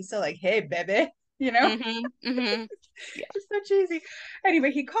guy. Like he's so like, "Hey, baby," you know? Mm-hmm. Mm-hmm. Yeah. It's so cheesy. Anyway,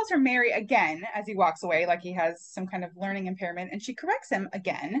 he calls her Mary again as he walks away, like he has some kind of learning impairment, and she corrects him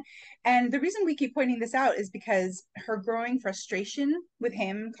again. And the reason we keep pointing this out is because her growing frustration with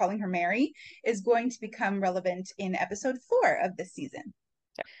him calling her Mary is going to become relevant in episode 4 of this season.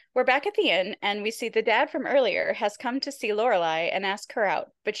 We're back at the inn, and we see the dad from earlier has come to see Lorelai and ask her out,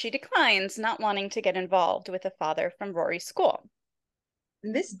 but she declines, not wanting to get involved with the father from Rory's school.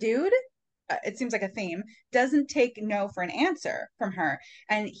 This dude, it seems like a theme, doesn't take no for an answer from her.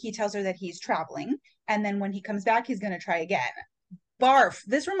 And he tells her that he's traveling. And then when he comes back, he's going to try again. Barf.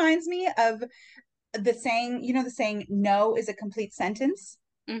 This reminds me of the saying, the saying, no is a complete sentence.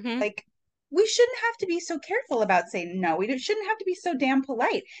 Mm-hmm. Like, we shouldn't have to be so careful about saying no. We shouldn't have to be so damn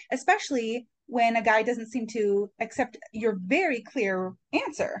polite, especially when a guy doesn't seem to accept your very clear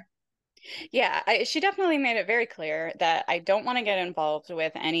answer. Yeah, she definitely made it very clear that I don't want to get involved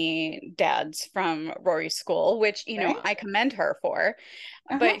with any dads from Rory's school, which, Right? I commend her for.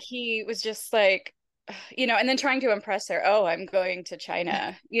 Uh-huh. But he was just like, and then trying to impress her, oh, I'm going to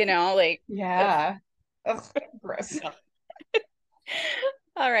China, like, ugh, Yeah. Ugh, gross. ugh.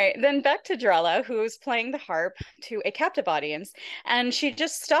 All right, then back to Drella, who's playing the harp to a captive audience, and she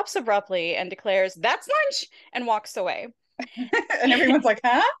just stops abruptly and declares, "That's lunch," and walks away. And everyone's like,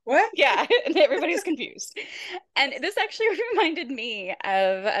 huh? What? Yeah, and everybody's confused. And this actually reminded me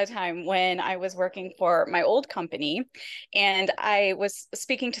of a time when I was working for my old company and I was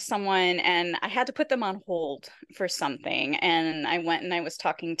speaking to someone and I had to put them on hold for something. And I went and I was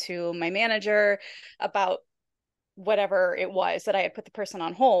talking to my manager about whatever it was that I had put the person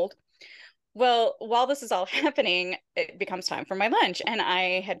on hold. Well, while this is all happening, it becomes time for my lunch. And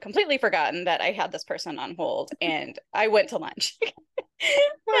I had completely forgotten that I had this person on hold and I went to lunch.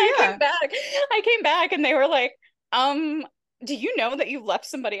 Oh yeah. I came back and they were like, do you know that you left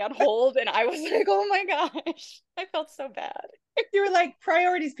somebody on hold? And I was like, oh my gosh, I felt so bad. You were like,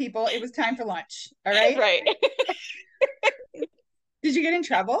 priorities, people. It was time for lunch. All right. Right. Did you get in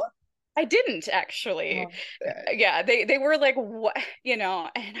trouble? I didn't actually. Oh, good. Yeah, they were like, what, and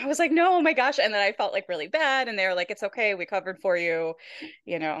I was like, no, oh my gosh. And then I felt like really bad. And they were like, it's okay, we covered for you,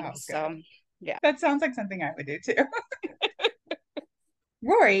 Oh, so good. yeah. That sounds like something I would do too.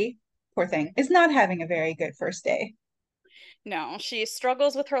 Rory, poor thing, is not having a very good first day. No, she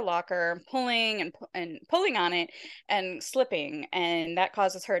struggles with her locker, pulling and pulling on it and slipping, and that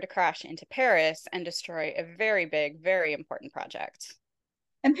causes her to crash into Paris and destroy a very big, very important project.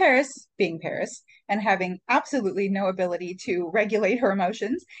 And Paris, being Paris, and having absolutely no ability to regulate her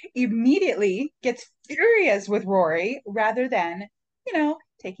emotions, immediately gets furious with Rory rather than,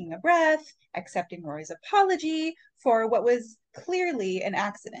 taking a breath, accepting Rory's apology for what was clearly an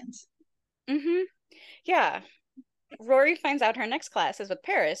accident. Mm-hmm. Yeah. Rory finds out her next class is with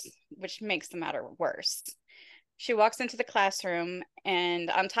Paris, which makes the matter worse. She walks into the classroom, and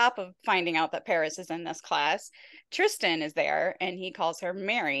on top of finding out that Paris is in this class, Tristan is there, and he calls her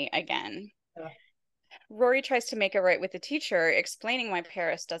Mary again. Ugh. Rory tries to make it right with the teacher, explaining why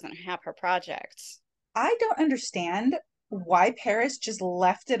Paris doesn't have her project. I don't understand why Paris just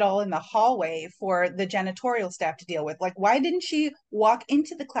left it all in the hallway for the janitorial staff to deal with. Like, why didn't she walk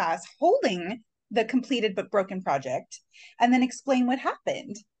into the class holding the completed but broken project and then explain what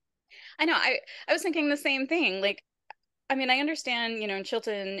happened? I know, I was thinking the same thing. Like, I mean, I understand,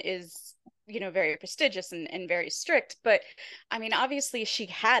 Chilton is, very prestigious and very strict, but I mean, obviously she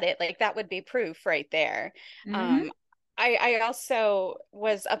had it. Like that would be proof right there. Mm-hmm. Um, I also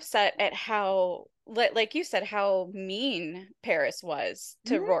was upset at how, like you said, how mean Paris was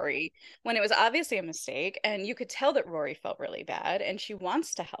to Mm-hmm. Rory when it was obviously a mistake, and you could tell that Rory felt really bad, and she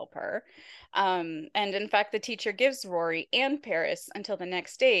wants to help her. And in fact, the teacher gives Rory and Paris until the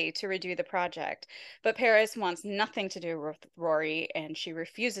next day to redo the project. But Paris wants nothing to do with Rory, and she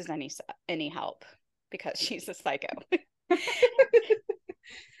refuses any help because she's a psycho.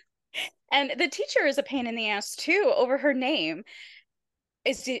 And the teacher is a pain in the ass too over her name.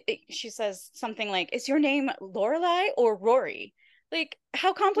 She says something like, "Is your name Lorelai or Rory?" Like, how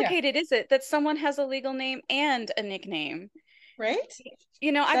Yeah. complicated is it that someone has a legal name and a nickname? Right? I've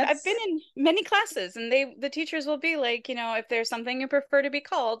been That's in many classes, and the teachers will be like, if there's something you prefer to be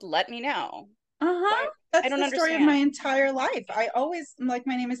called, let me know. uh-huh. Why? I That's don't the story of my understand. entire life. I always like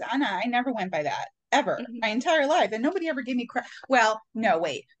my name is Anna. I never went by that ever. Mhm. My entire life. And nobody ever gave me crap. Well, no,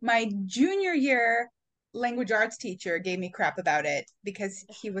 wait. My junior year language arts teacher gave me crap about it because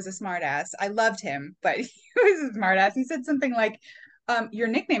he was a smartass. I loved him, but he was a smartass. He said something like, your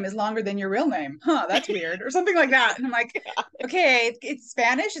nickname is longer than your real name. Huh, that's weird. Or something like that. And I'm like, okay, it's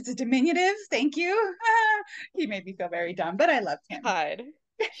Spanish, it's a diminutive. Thank you. He made me feel very dumb, but I loved him. God.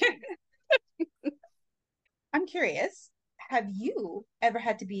 I'm curious, have you ever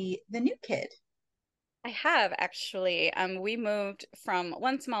had to be the new kid? I have actually. We moved from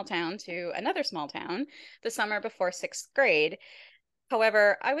one small town to another small town the summer before sixth grade.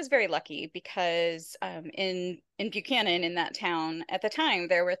 However, I was very lucky because in Buchanan, in that town, at the time,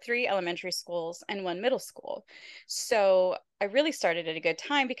 there were three elementary schools and one middle school. So I really started at a good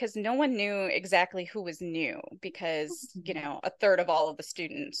time because no one knew exactly who was new because, a third of all of the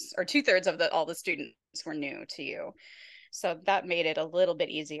students or two-thirds of all the students were new to you. So that made it a little bit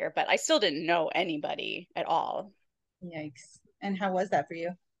easier, but I still didn't know anybody at all. Yikes. And how was that for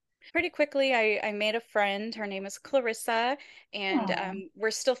you? Pretty quickly, I made a friend. Her name is Clarissa, and Oh, we're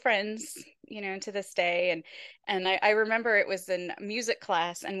still friends, to this day. And I remember it was in music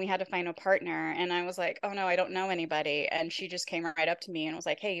class, and we had to find a partner. And I was like, "Oh no, I don't know anybody." And she just came right up to me and was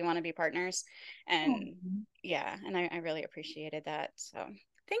like, "Hey, you want to be partners?" oh, And yeah, and I really appreciated that. So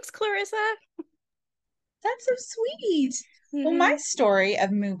thanks, Clarissa. that's so sweet. Well, my Hmm. story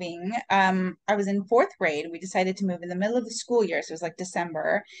of moving, I was in fourth grade. We decided to move in the middle of the school year, so it was like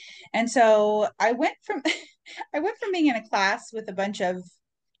December. And so I went from I went from being in a class with a bunch of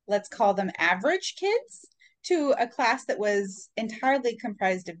let's call them average kids, to a class that was entirely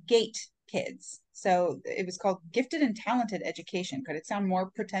comprised of GATE kids. So it was called Gifted and Talented Education. Could it sound more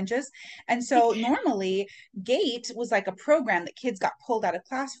pretentious? And so normally GATE was like a program that kids got pulled out of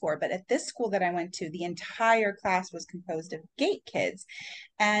class for. But at this school that I went to, the entire class was composed of GATE kids.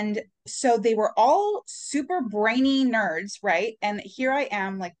 And so they were all super brainy nerds, right? And here I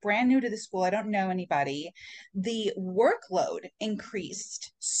am, like brand new to the school. I don't know anybody. The workload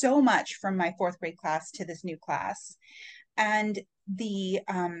increased so much from my fourth grade class to this new class. And the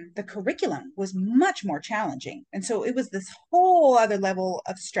curriculum was much more challenging. And so it was this whole other level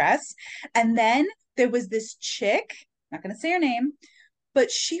of stress. And then there was this chick, not going to say her name, but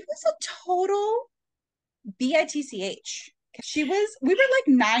she was a total bitch. We were like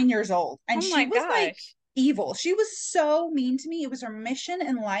 9 years old, and Oh she my was like gosh. evil. She was so mean to me. It was her mission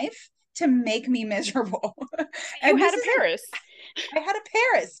in life to make me miserable. You And had this a is Paris. I had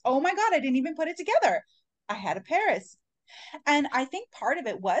a Paris. Oh my God, I didn't even put it together. I had a Paris. And I think part of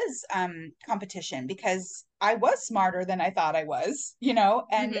it was competition, because I was smarter than I thought I was, and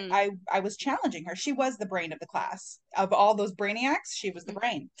Mm-hmm. I was challenging her. She was the brain of the class. Of all those brainiacs, she was the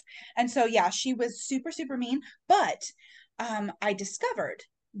brain. And so, yeah, she was super, super mean. But I discovered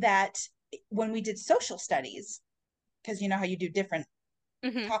that when we did social studies, because you know how you do different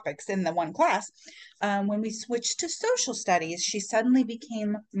Mm-hmm. topics in the one class, when we switched to social studies, she suddenly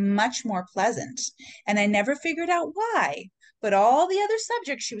became much more pleasant. And I never figured out why. But all the other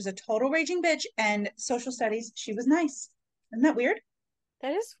subjects, she was a total raging bitch. And social studies, she was nice. Isn't that weird?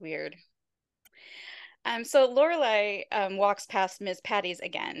 That is weird. So Lorelai walks past Ms. Patty's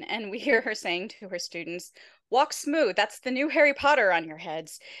again, and we hear her saying to her students, "Walk smooth. That's the new Harry Potter on your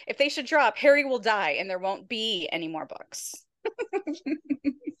heads. If they should drop, Harry will die, and there won't be any more books."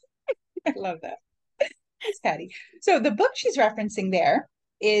 I love that. It's Patty. So the book she's referencing there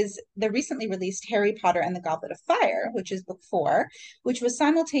is the recently released Harry Potter and the Goblet of Fire, which is book 4, which was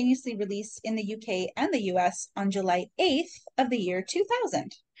simultaneously released in the UK and the US on July 8th of the year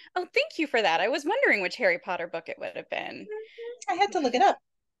 2000. Oh, thank you for that. I was wondering which Harry Potter book it would have been. I had to look it up.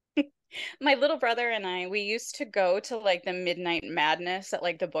 My little brother and I, we used to go to like the midnight madness at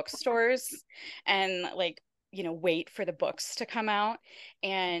like the bookstores and like, wait for the books to come out.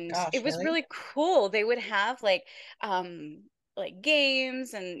 And it Gosh, was really? really cool. They would have like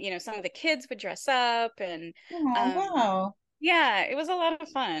games and some of the kids would dress up and Oh, um wow. yeah, it was a lot of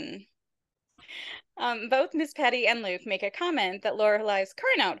fun. Both Miss Patty and Luke make a comment that Lorelai's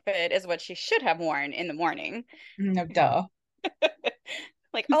current outfit is what she should have worn in the morning. No, duh.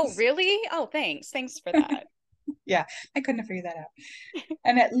 Like, oh, really? Oh, thanks. Thanks for that. Yeah, I couldn't have figured that out.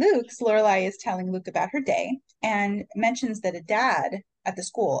 And at Luke's, Lorelai is telling Luke about her day and mentions that a dad at the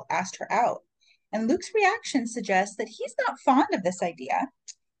school asked her out. And Luke's reaction suggests that he's not fond of this idea,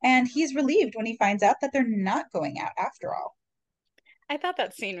 and he's relieved when he finds out that they're not going out after all. I thought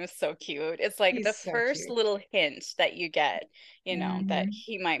that scene was so cute. It's like the He's so first cute. little hint that you get, that Hmm.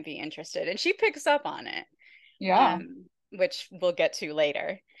 he might be interested. And she picks up on it, Yeah. which we'll get to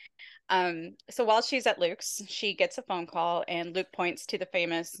later. So while she's at Luke's, she gets a phone call, and Luke points to the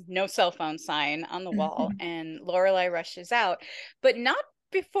famous no cell phone sign on the wall, and Lorelai rushes out, but not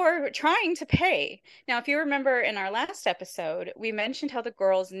before trying to pay. Now, if you remember in our last episode, we mentioned how the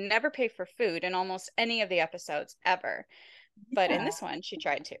girls never pay for food in almost any of the episodes ever. But in Yeah. this one, she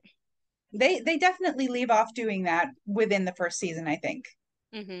tried to. They definitely leave off doing that within the first season, I think.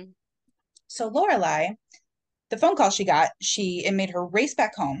 Hmm. So Lorelai, the phone call she got, it made her race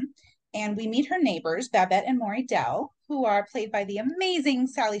back home. And we meet her neighbors, Babette and Maury Dell, who are played by the amazing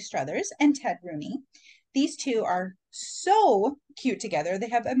Sally Struthers and Ted Rooney. These two are so cute together. They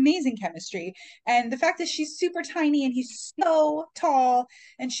have amazing chemistry. And the fact that she's super tiny and he's so tall,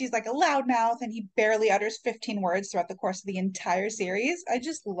 and she's like a loudmouth, and he barely utters 15 words throughout the course of the entire series. I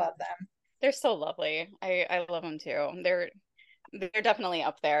just love them. They're so lovely. I love them too. They're definitely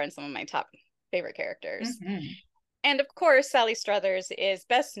up there in some of my top favorite characters. Mm-hmm. And of course, Sally Struthers is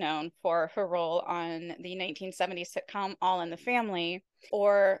best known for her role on the 1970s sitcom All in the Family,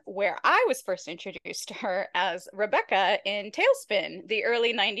 or where I was first introduced to her as Rebecca in Tailspin, the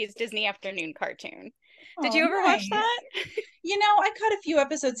early 90s Disney afternoon cartoon. Did Oh, you ever watch nice. that? I caught a few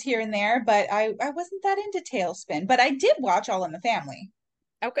episodes here and there, but I wasn't that into Tailspin. But I did watch All in the Family.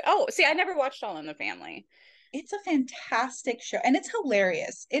 Okay. Oh, see, I never watched All in the Family. It's a fantastic show, and it's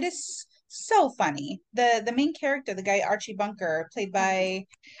hilarious. It is so funny. The main character, the guy Archie Bunker, played Mhm. by,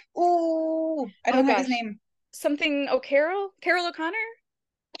 oh, I Oh don't have his gosh, name. something O'Carroll, Carol O'Connor.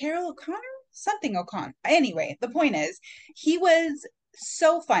 Carol O'Connor, something O'Connor. Anyway, the point is, he was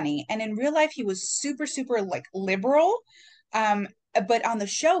so funny, and in real life, he was super, super like liberal. but on the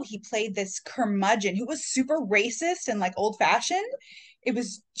show, he played this curmudgeon who was super racist and like old fashioned. It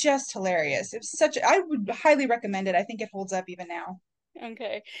was just hilarious. It was I would highly recommend it. I think it holds up even now.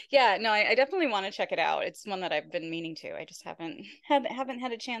 Okay. Yeah, no, I definitely want to check it out. It's one that I've been meaning to. I just haven't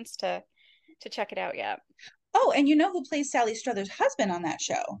had a chance to check it out yet. Oh, and you know who plays Sally Struthers' husband on that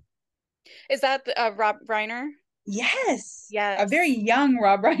show? Is that Rob Reiner? Yes. Yes. A very young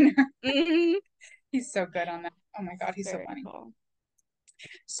Rob Reiner. Mm-hmm. He's so good on that. Oh my God, he's Very so funny. cool.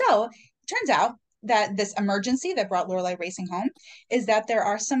 So it turns out that this emergency that brought Lorelai racing home is that there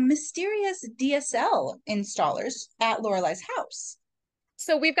are some mysterious DSL installers at Lorelai's house.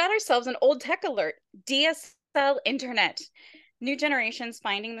 So we've got ourselves an old tech alert, DSL internet. New generations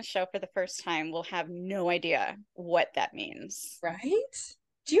finding the show for the first time will have no idea what that means. Right?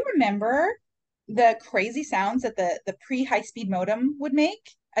 Do you remember the crazy sounds that the pre-high-speed modem would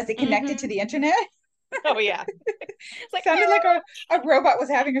make as it connected to the internet? Oh yeah. It's like Sounded like a robot was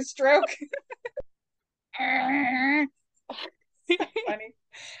having a stroke. So funny.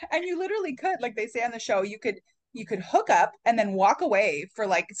 And you literally could, like they say on the show, you could hook up and then walk away for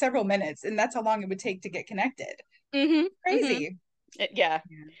like several minutes, and that's how long it would take to get connected. Crazy. Yeah.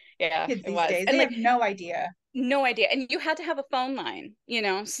 Kids It these was. days, And they like have no idea. no idea. And you had to have a phone line,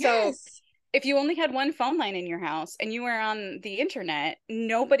 So Yes. if you only had one phone line in your house and you were on the internet,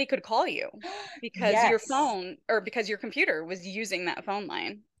 nobody could call you because your Yes. phone or because your computer was using that phone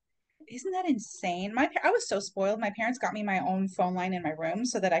line. Isn't that insane? I was so spoiled. My parents got me my own phone line in my room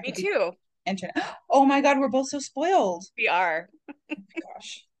so that I Me could be too. internet. Oh my God, we're both so spoiled. We are. Oh my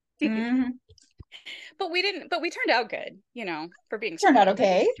gosh. Mhm. But we turned out good, for being Turned out spoiled. I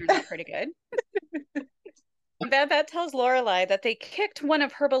think okay. we turned out pretty good. Babette tells Lorelai that they kicked one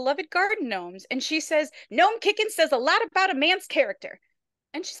of her beloved garden gnomes, and she says, "Gnome kicking says a lot about a man's character."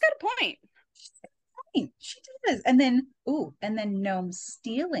 And she's got a point. She does. And then gnome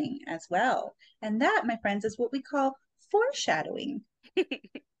stealing as well. And that, my friends, is what we call foreshadowing.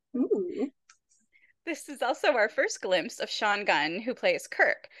 Ooh. This is also our first glimpse of Sean Gunn, who plays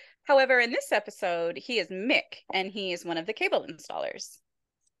Kirk. However, in this episode, he is Mick, and he is one of the cable installers.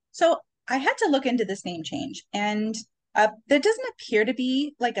 So I had to look into this name change, and there doesn't appear to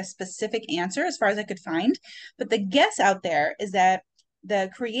be like a specific answer as far as I could find. But the guess out there is that the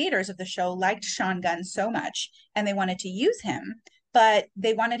creators of the show liked Sean Gunn so much and they wanted to use him, but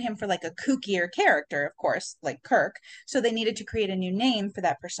they wanted him for like a kookier character, of course, like Kirk. So they needed to create a new name for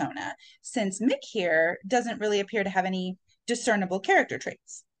that persona, since Mick here doesn't really appear to have any discernible character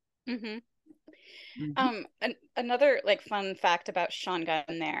traits. Mm-hmm. Mm-hmm. Another like fun fact about Sean Gunn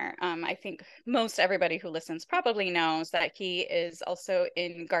there, I think most everybody who listens probably knows that he is also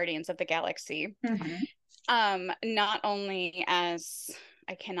in Guardians of the Galaxy. Not only as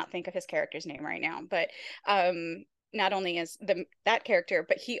I cannot think of his character's name right now, but not only as that character,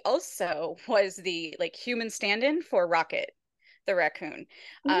 but he also was the like human stand-in for Rocket the raccoon.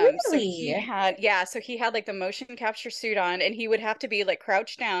 So he Really? had, yeah, so he had like the motion capture suit on, and he would have to be like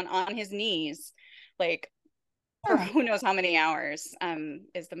crouched down on his knees, like for Huh. who knows how many hours.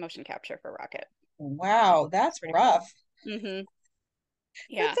 Is the motion capture for Rocket. Wow, that's Pretty rough. cool. Mm-hmm.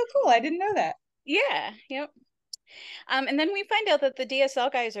 Yeah. That's so cool. I didn't know that. Yeah. Yep. And then we find out that the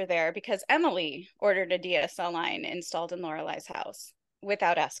DSL guys are there because Emily ordered a DSL line installed in Lorelai's house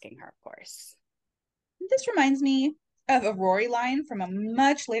without asking her, of course. This reminds me of a Rory line from a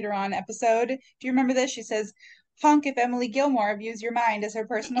much later on episode. Do you remember this? She says, "Honk if Emily Gilmore views your mind as her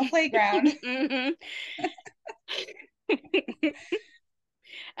personal playground." Mm-hmm.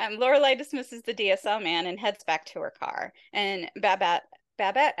 Lorelai dismisses the DSL man and heads back to her car. And Babette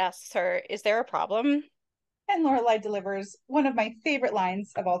asks her, "Is there a problem?" And Lorelai delivers one of my favorite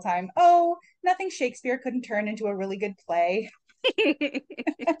lines of all time. "Oh, nothing Shakespeare couldn't turn into a really good play."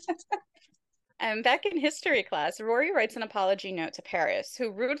 Back in history class, Rory writes an apology note to Paris,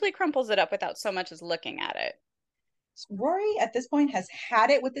 who rudely crumples it up without so much as looking at it. Rory at this point has had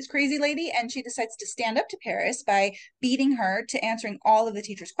it with this crazy lady, and she decides to stand up to Paris by beating her to answering all of the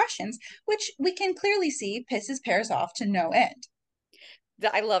teacher's questions, which we can clearly see pisses Paris off to no end.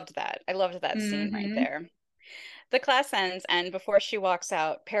 I loved that. I loved that scene right Mm-hmm. there. The class ends, and before she walks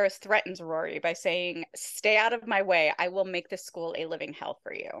out, Paris threatens Rory by saying, "Stay out of my way. I will make this school a living hell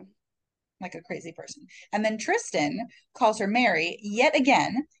for you." Like a crazy person. And then Tristan calls her Mary yet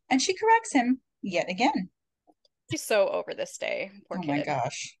again, and she corrects him yet again. She's so over this day. Poor Oh kid. my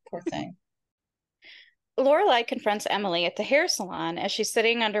gosh, poor thing. Lorelai confronts Emily at the hair salon as she's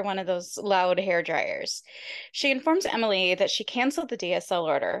sitting under one of those loud hair dryers. She informs Emily that she canceled the DSL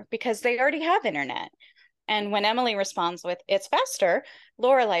order because they already have internet. And when Emily responds with, "It's faster,"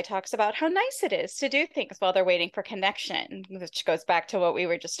 Lorelai talks about how nice it is to do things while they're waiting for connection, which goes back to what we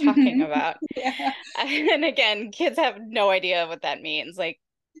were just talking about. Yeah. And again, kids have no idea what that means. Like,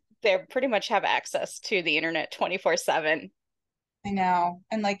 they pretty much have access to the internet 24/7. I know.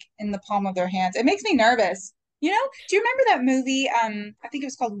 And like in the palm of their hands. It makes me nervous. You know, do you remember that movie? I think it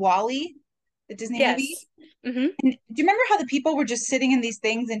was called Wall-E, the Disney movie. Yes. Mm-hmm. And do you remember how the people were just sitting in these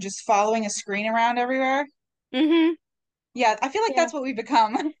things and just following a screen around everywhere? Mm-hmm. Yeah, I feel like Yeah. that's what we've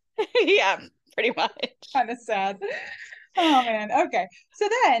become. Yeah, pretty much. Kind of sad. Oh man. Okay. So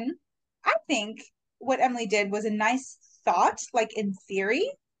then I think what Emily did was a nice thought, like in theory,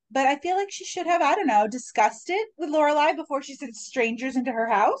 but I feel like she should have, I don't know, discussed it with Lorelai before she sent strangers into her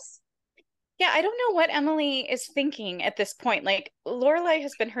house. Yeah, I don't know what Emily is thinking at this point. Like, Lorelai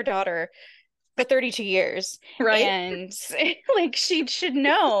has been her daughter for 32 years. Right? And like, she should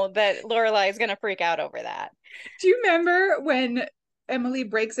know that Lorelai is going to freak out over that. Do you remember when Emily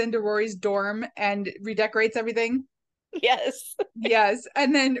breaks into Rory's dorm and redecorates everything? Yes. Yes.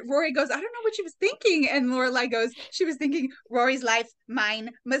 And then Rory goes, I don't know what she was thinking. And Lorelai goes, she was thinking, Rory's life, mine,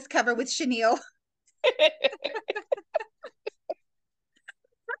 must cover with chenille.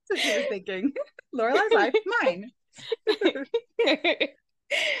 That's what she was thinking. Lorelai's life, mine.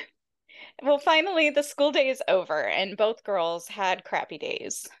 Well, finally, the school day is over, and both girls had crappy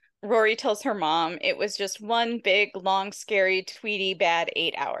days. Rory tells her mom it was just one big, long, scary, tweety, bad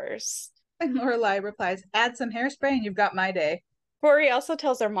 8 hours. And Lorelai replies, add some hairspray and you've got my day. Rory also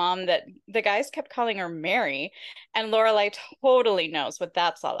tells her mom that the guys kept calling her Mary, and Lorelai totally knows what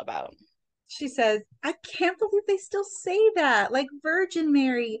that's all about. She says, I can't believe they still say that. Like Virgin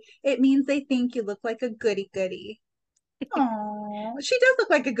Mary. It means they think you look like a goody goody. Oh, she does look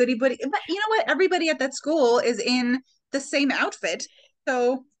like a goody goody. But you know what? Everybody at that school is in the same outfit.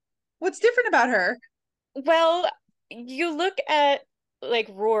 So what's different about her? Well, you look at like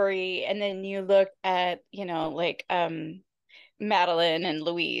Rory, and then you look at, like Madeline and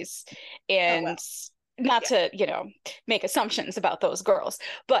Louise, Oh, well. and not to, make assumptions about those girls,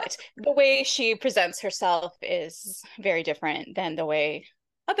 but the way she presents herself is very different than the way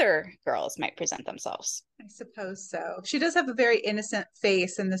other girls might present themselves. I suppose so. She does have a very innocent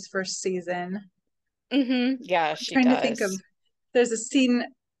face in this first season. Mm-hmm. Yeah, I'm she trying to think of, does. there's a scene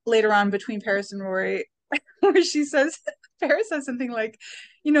later on between Paris and Rory where she says, Paris says something like,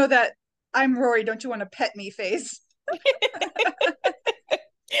 you know, that I'm Rory, don't you want to pet me face?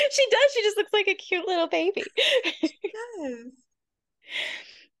 She does. She just looks like a cute little baby. Yes.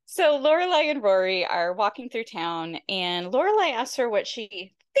 So Lorelai and Rory are walking through town, and Lorelai asks her what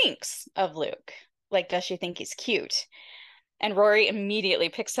she thinks of Luke. Like, does she think he's cute? And Rory immediately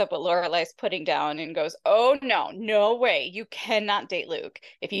picks up what Lorelai's putting down and goes, "Oh, no, no way. You cannot date Luke.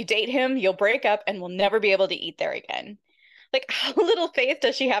 If you date him, you'll break up and will never be able to eat there again." Like, how little faith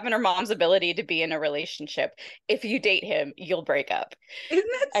does she have in her mom's ability to be in a relationship? If you date him, you'll break up. Isn't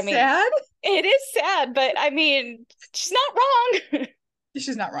that sad? It is sad, but I mean, she's not wrong.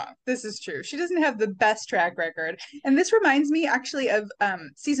 She's not wrong. This is true. She doesn't have the best track record. And this reminds me actually of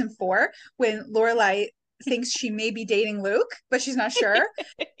season 4 when Lorelai thinks she may be dating Luke, but she's not sure.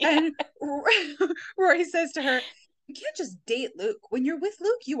 Yeah. And Rory says to her, you can't just date Luke. When you're with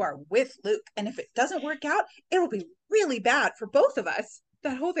Luke, you are with Luke. And if it doesn't work out, it'll be really bad for both of us.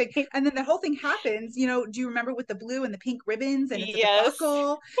 That whole thing. And then the whole thing happens, you know, do you remember with the blue and the pink ribbons and it's Yes. a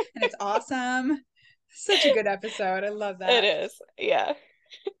buckle and it's awesome. Such a good episode. I love that. It is. Yeah.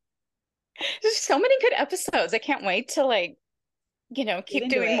 There's so many good episodes. I can't wait to keep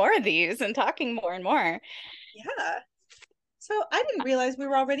doing more of these and talking more and more. Yeah. So I didn't realize we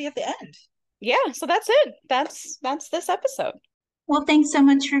were already at the end. Yeah, so that's it. That's this episode. Well, thanks so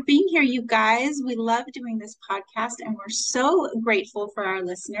much for being here, you guys. We love doing this podcast and we're so grateful for our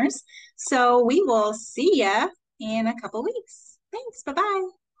listeners. So we will see ya in a couple weeks. Thanks. Bye-bye.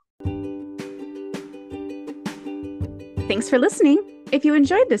 Thanks for listening. If you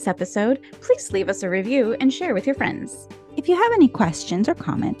enjoyed this episode, please leave us a review and share with your friends. If you have any questions or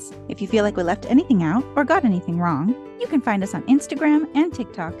comments, if you feel like we left anything out or got anything wrong, you can find us on Instagram and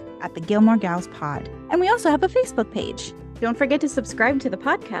TikTok at the Gilmore Gals Pod. And we also have a Facebook page. Don't forget to subscribe to the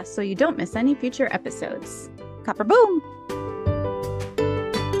podcast so you don't miss any future episodes. Copper boom!